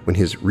when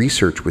his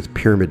research with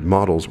pyramid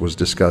models was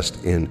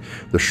discussed in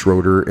the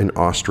Schroeder and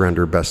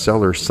Ostrander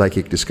bestseller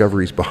Psychic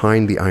Discoveries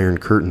Behind the Iron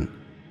Curtain.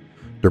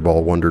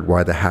 Durbal wondered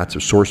why the hats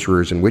of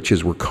sorcerers and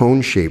witches were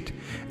cone-shaped,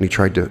 and he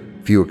tried a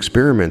few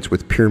experiments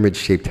with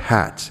pyramid-shaped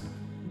hats.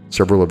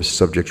 Several of his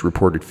subjects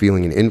reported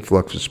feeling an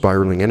influx of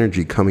spiraling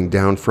energy coming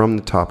down from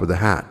the top of the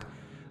hat.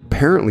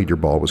 Apparently,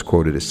 Durbal was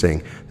quoted as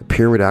saying, "The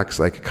pyramid acts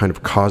like a kind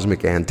of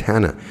cosmic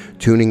antenna,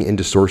 tuning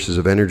into sources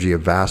of energy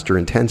of vaster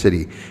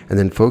intensity and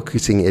then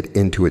focusing it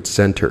into its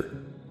center."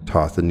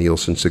 Toth and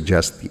Nielsen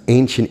suggest the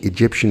ancient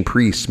Egyptian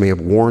priests may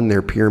have worn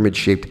their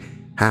pyramid-shaped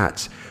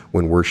hats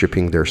when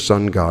worshipping their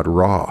sun god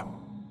Ra,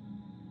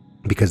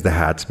 because the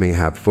hats may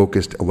have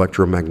focused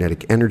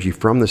electromagnetic energy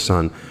from the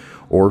sun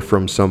or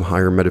from some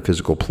higher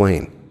metaphysical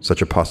plane.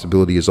 Such a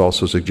possibility is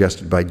also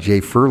suggested by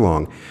J.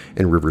 Furlong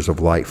in Rivers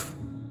of Life.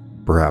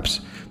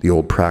 Perhaps the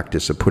old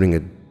practice of putting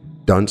a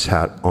dunce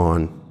hat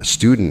on a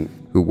student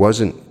who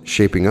wasn't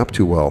shaping up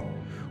too well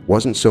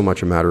wasn't so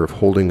much a matter of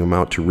holding him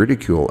out to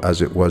ridicule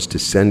as it was to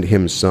send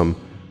him some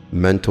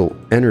mental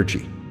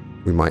energy.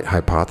 We might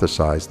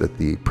hypothesize that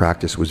the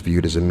practice was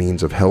viewed as a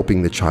means of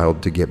helping the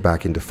child to get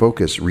back into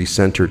focus,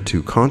 recentered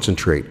to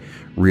concentrate,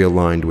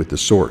 realigned with the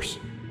source.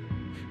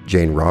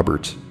 Jane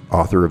Roberts,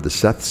 author of the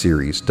Seth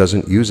series,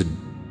 doesn't use a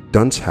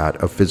dunce hat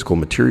of physical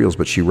materials,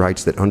 but she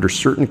writes that under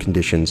certain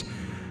conditions,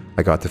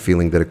 I got the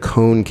feeling that a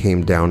cone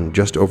came down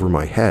just over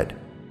my head.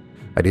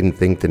 I didn't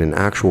think that an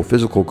actual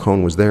physical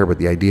cone was there, but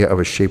the idea of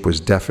a shape was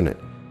definite.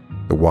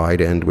 The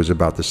wide end was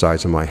about the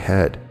size of my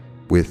head,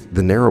 with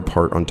the narrow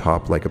part on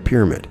top like a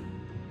pyramid.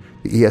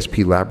 The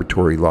ESP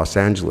Laboratory Los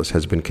Angeles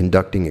has been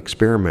conducting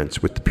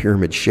experiments with the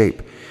pyramid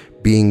shape,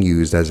 being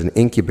used as an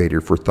incubator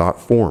for thought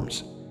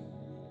forms.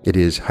 It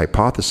is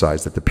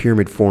hypothesized that the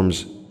pyramid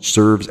forms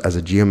serves as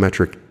a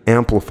geometric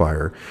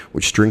amplifier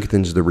which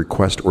strengthens the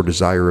request or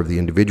desire of the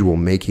individual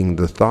making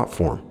the thought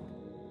form.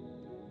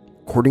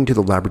 According to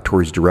the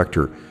laboratory's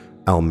director,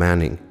 Al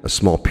Manning, a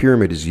small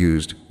pyramid is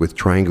used with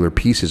triangular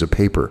pieces of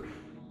paper.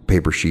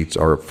 Paper sheets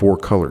are of 4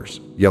 colors: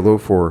 yellow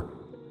for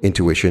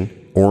intuition,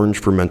 orange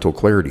for mental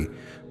clarity,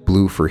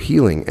 blue for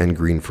healing, and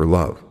green for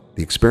love.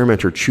 The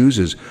experimenter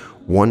chooses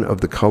one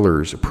of the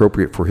colors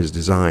appropriate for his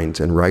designs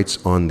and writes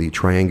on the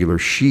triangular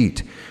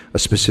sheet a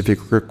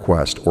specific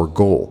request or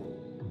goal.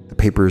 The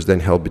paper is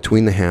then held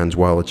between the hands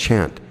while a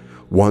chant,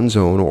 one's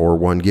own or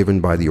one given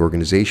by the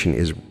organization,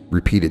 is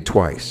repeated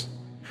twice.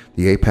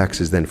 The apex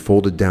is then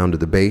folded down to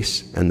the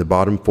base and the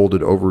bottom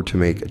folded over to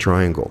make a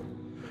triangle.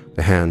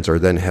 The hands are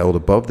then held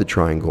above the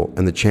triangle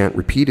and the chant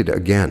repeated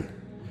again.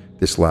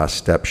 This last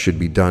step should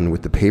be done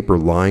with the paper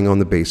lying on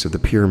the base of the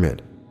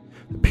pyramid.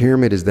 The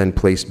pyramid is then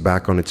placed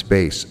back on its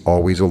base,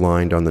 always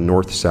aligned on the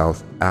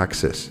north-south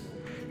axis,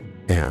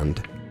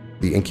 and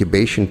the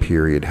incubation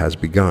period has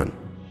begun.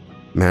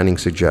 Manning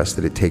suggests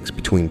that it takes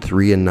between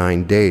 3 and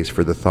 9 days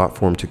for the thought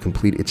form to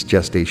complete its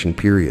gestation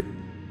period.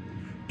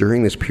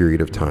 During this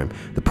period of time,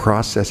 the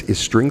process is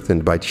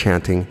strengthened by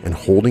chanting and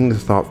holding the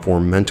thought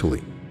form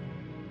mentally.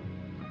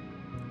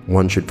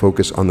 One should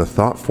focus on the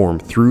thought form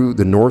through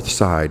the north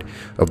side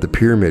of the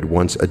pyramid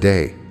once a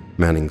day,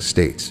 Manning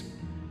states.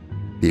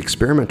 The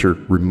experimenter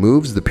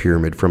removes the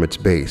pyramid from its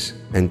base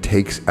and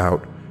takes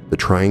out the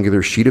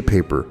triangular sheet of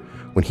paper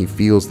when he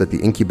feels that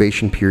the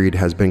incubation period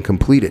has been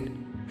completed.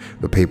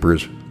 The paper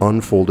is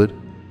unfolded,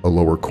 a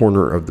lower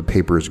corner of the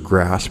paper is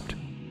grasped,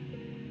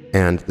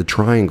 and the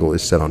triangle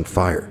is set on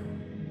fire.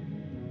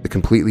 The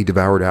completely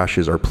devoured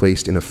ashes are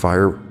placed in a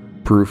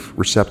fireproof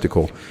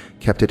receptacle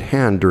kept at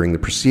hand during the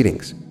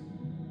proceedings.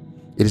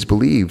 It is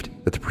believed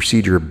that the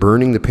procedure of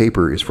burning the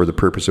paper is for the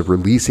purpose of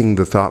releasing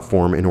the thought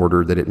form in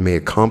order that it may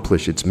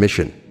accomplish its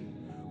mission.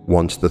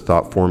 Once the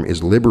thought form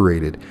is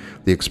liberated,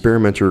 the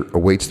experimenter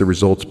awaits the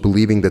results,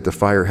 believing that the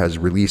fire has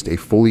released a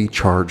fully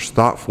charged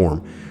thought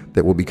form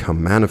that will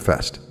become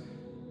manifest.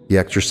 The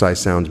exercise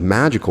sounds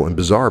magical and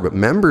bizarre, but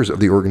members of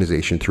the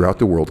organization throughout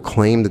the world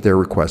claim that their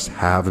requests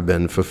have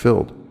been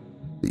fulfilled.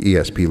 The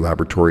ESP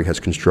laboratory has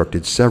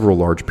constructed several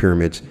large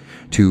pyramids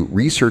to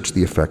research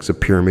the effects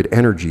of pyramid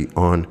energy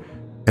on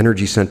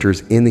energy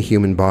centers in the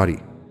human body.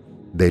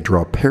 They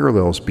draw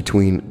parallels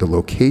between the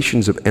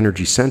locations of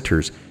energy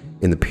centers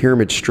in the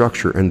pyramid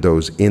structure and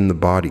those in the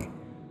body.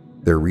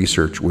 Their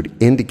research would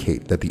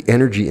indicate that the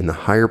energy in the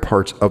higher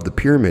parts of the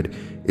pyramid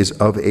is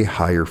of a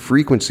higher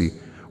frequency,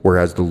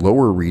 whereas the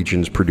lower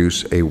regions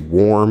produce a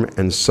warm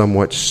and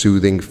somewhat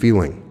soothing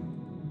feeling.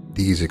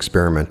 These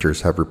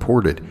experimenters have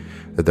reported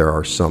that there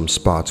are some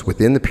spots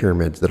within the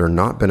pyramids that are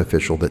not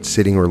beneficial, that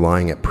sitting or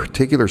lying at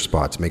particular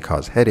spots may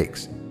cause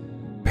headaches.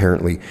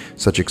 Apparently,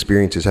 such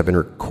experiences have been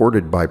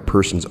recorded by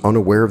persons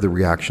unaware of the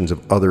reactions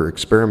of other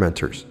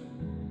experimenters.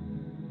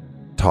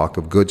 Talk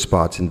of good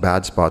spots and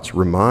bad spots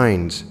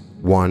reminds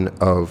one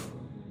of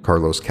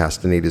Carlos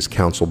Castaneda's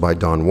counsel by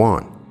Don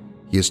Juan.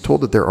 He is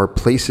told that there are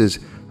places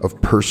of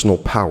personal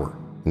power,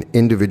 an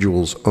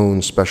individual's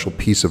own special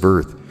piece of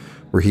earth,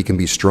 where he can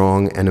be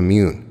strong and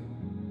immune.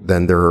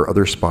 Then there are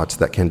other spots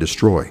that can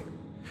destroy.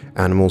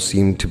 Animals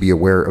seem to be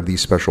aware of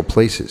these special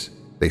places.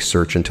 They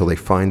search until they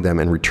find them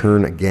and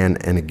return again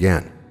and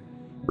again.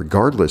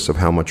 Regardless of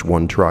how much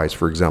one tries,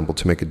 for example,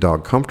 to make a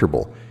dog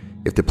comfortable,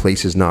 if the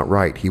place is not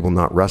right, he will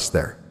not rest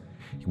there.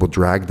 He will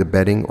drag the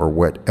bedding or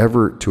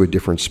whatever to a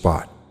different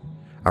spot.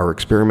 Our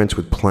experiments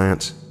with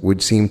plants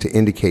would seem to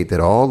indicate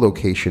that all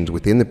locations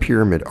within the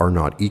pyramid are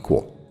not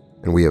equal,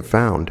 and we have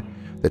found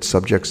that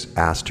subjects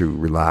asked to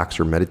relax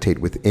or meditate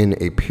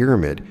within a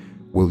pyramid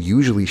will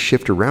usually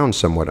shift around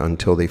somewhat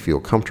until they feel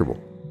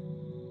comfortable.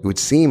 It would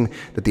seem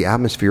that the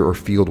atmosphere or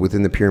field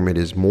within the pyramid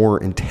is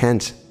more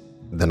intense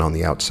than on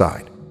the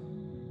outside.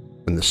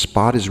 When the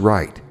spot is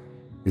right,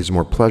 it is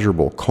more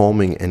pleasurable,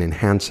 calming, and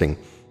enhancing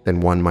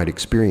than one might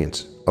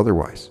experience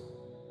otherwise.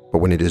 But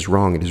when it is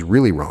wrong, it is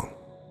really wrong.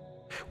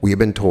 We have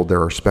been told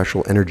there are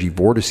special energy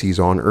vortices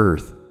on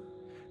Earth,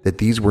 that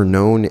these were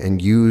known and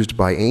used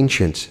by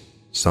ancients.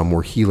 Some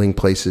were healing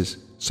places,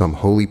 some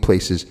holy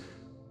places.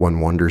 One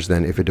wonders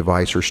then if a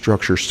device or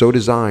structure so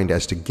designed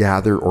as to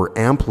gather or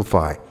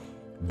amplify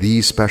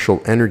these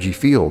special energy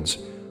fields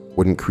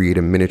wouldn't create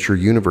a miniature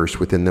universe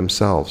within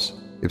themselves.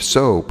 If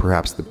so,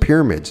 perhaps the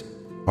pyramids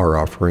are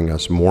offering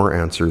us more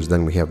answers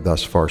than we have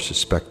thus far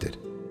suspected.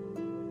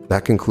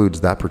 That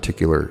concludes that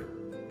particular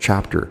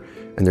chapter,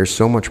 and there's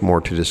so much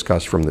more to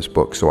discuss from this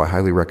book, so I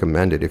highly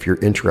recommend it if you're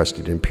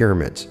interested in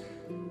pyramids.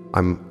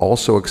 I'm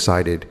also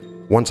excited,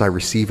 once I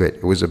receive it,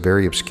 it was a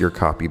very obscure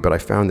copy, but I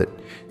found that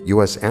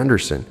U.S.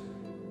 Anderson,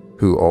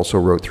 who also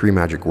wrote 3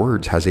 Magic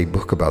Words, has a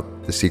book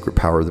about the secret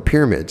power of the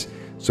pyramids,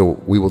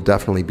 so we will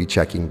definitely be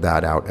checking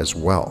that out as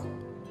well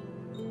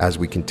as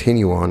we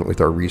continue on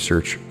with our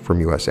research from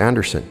U.S.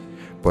 Anderson.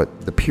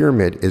 But the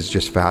pyramid is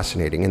just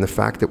fascinating, and the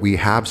fact that we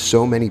have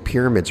so many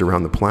pyramids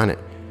around the planet.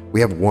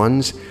 We have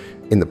ones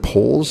in the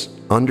poles,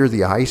 under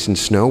the ice and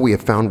snow. We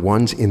have found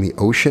ones in the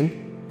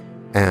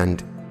ocean,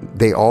 and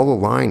they all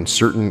align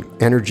certain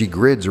energy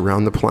grids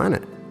around the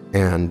planet,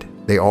 and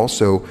they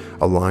also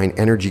align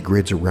energy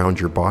grids around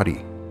your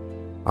body.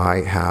 I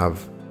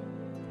have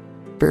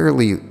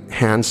fairly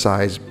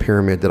hand-sized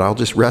pyramid that I'll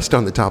just rest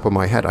on the top of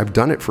my head. I've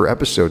done it for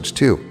episodes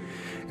too,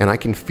 and I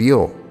can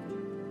feel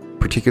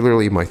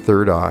particularly my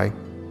third eye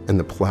and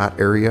the plat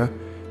area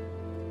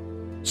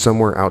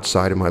somewhere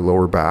outside of my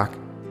lower back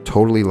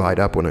totally light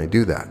up when I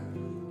do that.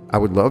 I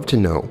would love to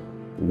know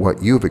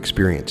what you've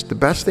experienced. The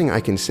best thing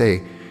I can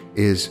say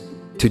is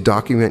to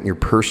document your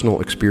personal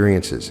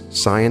experiences.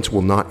 Science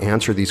will not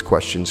answer these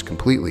questions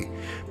completely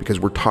because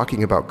we're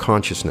talking about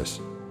consciousness.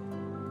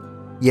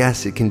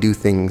 Yes, it can do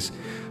things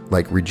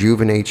like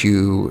rejuvenate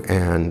you,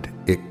 and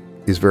it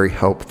is very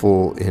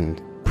helpful in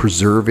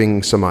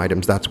preserving some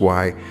items. That's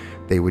why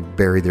they would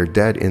bury their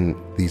dead in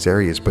these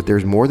areas. But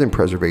there's more than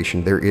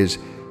preservation. There is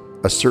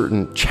a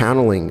certain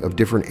channeling of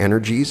different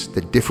energies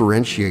that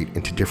differentiate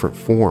into different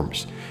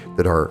forms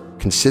that are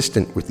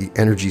consistent with the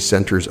energy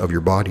centers of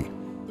your body.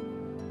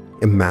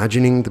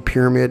 Imagining the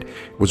pyramid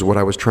was what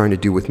I was trying to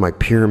do with my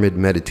pyramid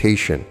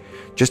meditation.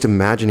 Just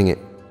imagining it,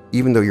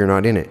 even though you're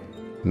not in it,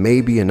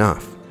 may be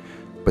enough.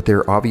 But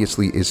there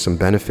obviously is some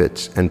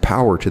benefits and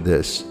power to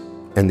this,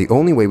 and the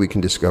only way we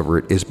can discover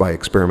it is by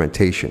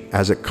experimentation.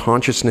 As a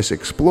consciousness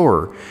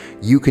explorer,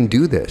 you can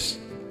do this.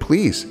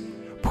 Please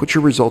put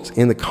your results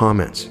in the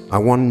comments. I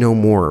want to know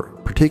more,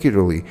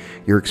 particularly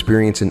your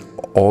experience in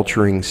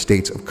altering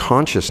states of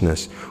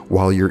consciousness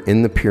while you're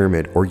in the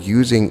pyramid or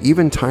using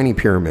even tiny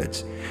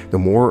pyramids. The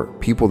more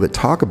people that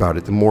talk about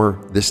it, the more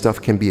this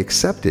stuff can be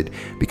accepted,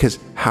 because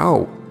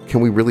how can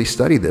we really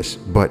study this?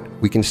 But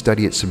we can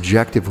study it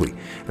subjectively,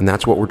 and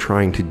that's what we're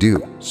trying to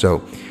do.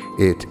 So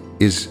it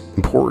is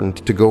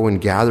important to go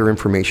and gather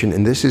information,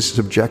 and this is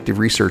subjective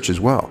research as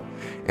well.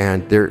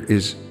 And there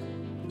is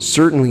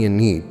certainly a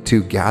need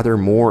to gather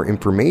more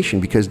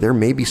information because there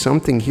may be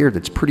something here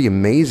that's pretty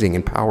amazing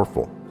and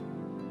powerful.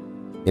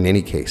 In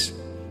any case,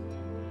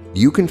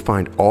 you can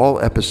find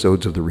all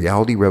episodes of The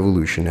Reality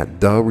Revolution at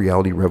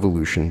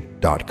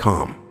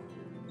therealityrevolution.com.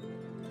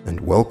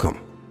 And welcome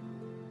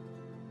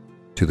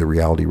to The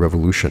Reality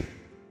Revolution.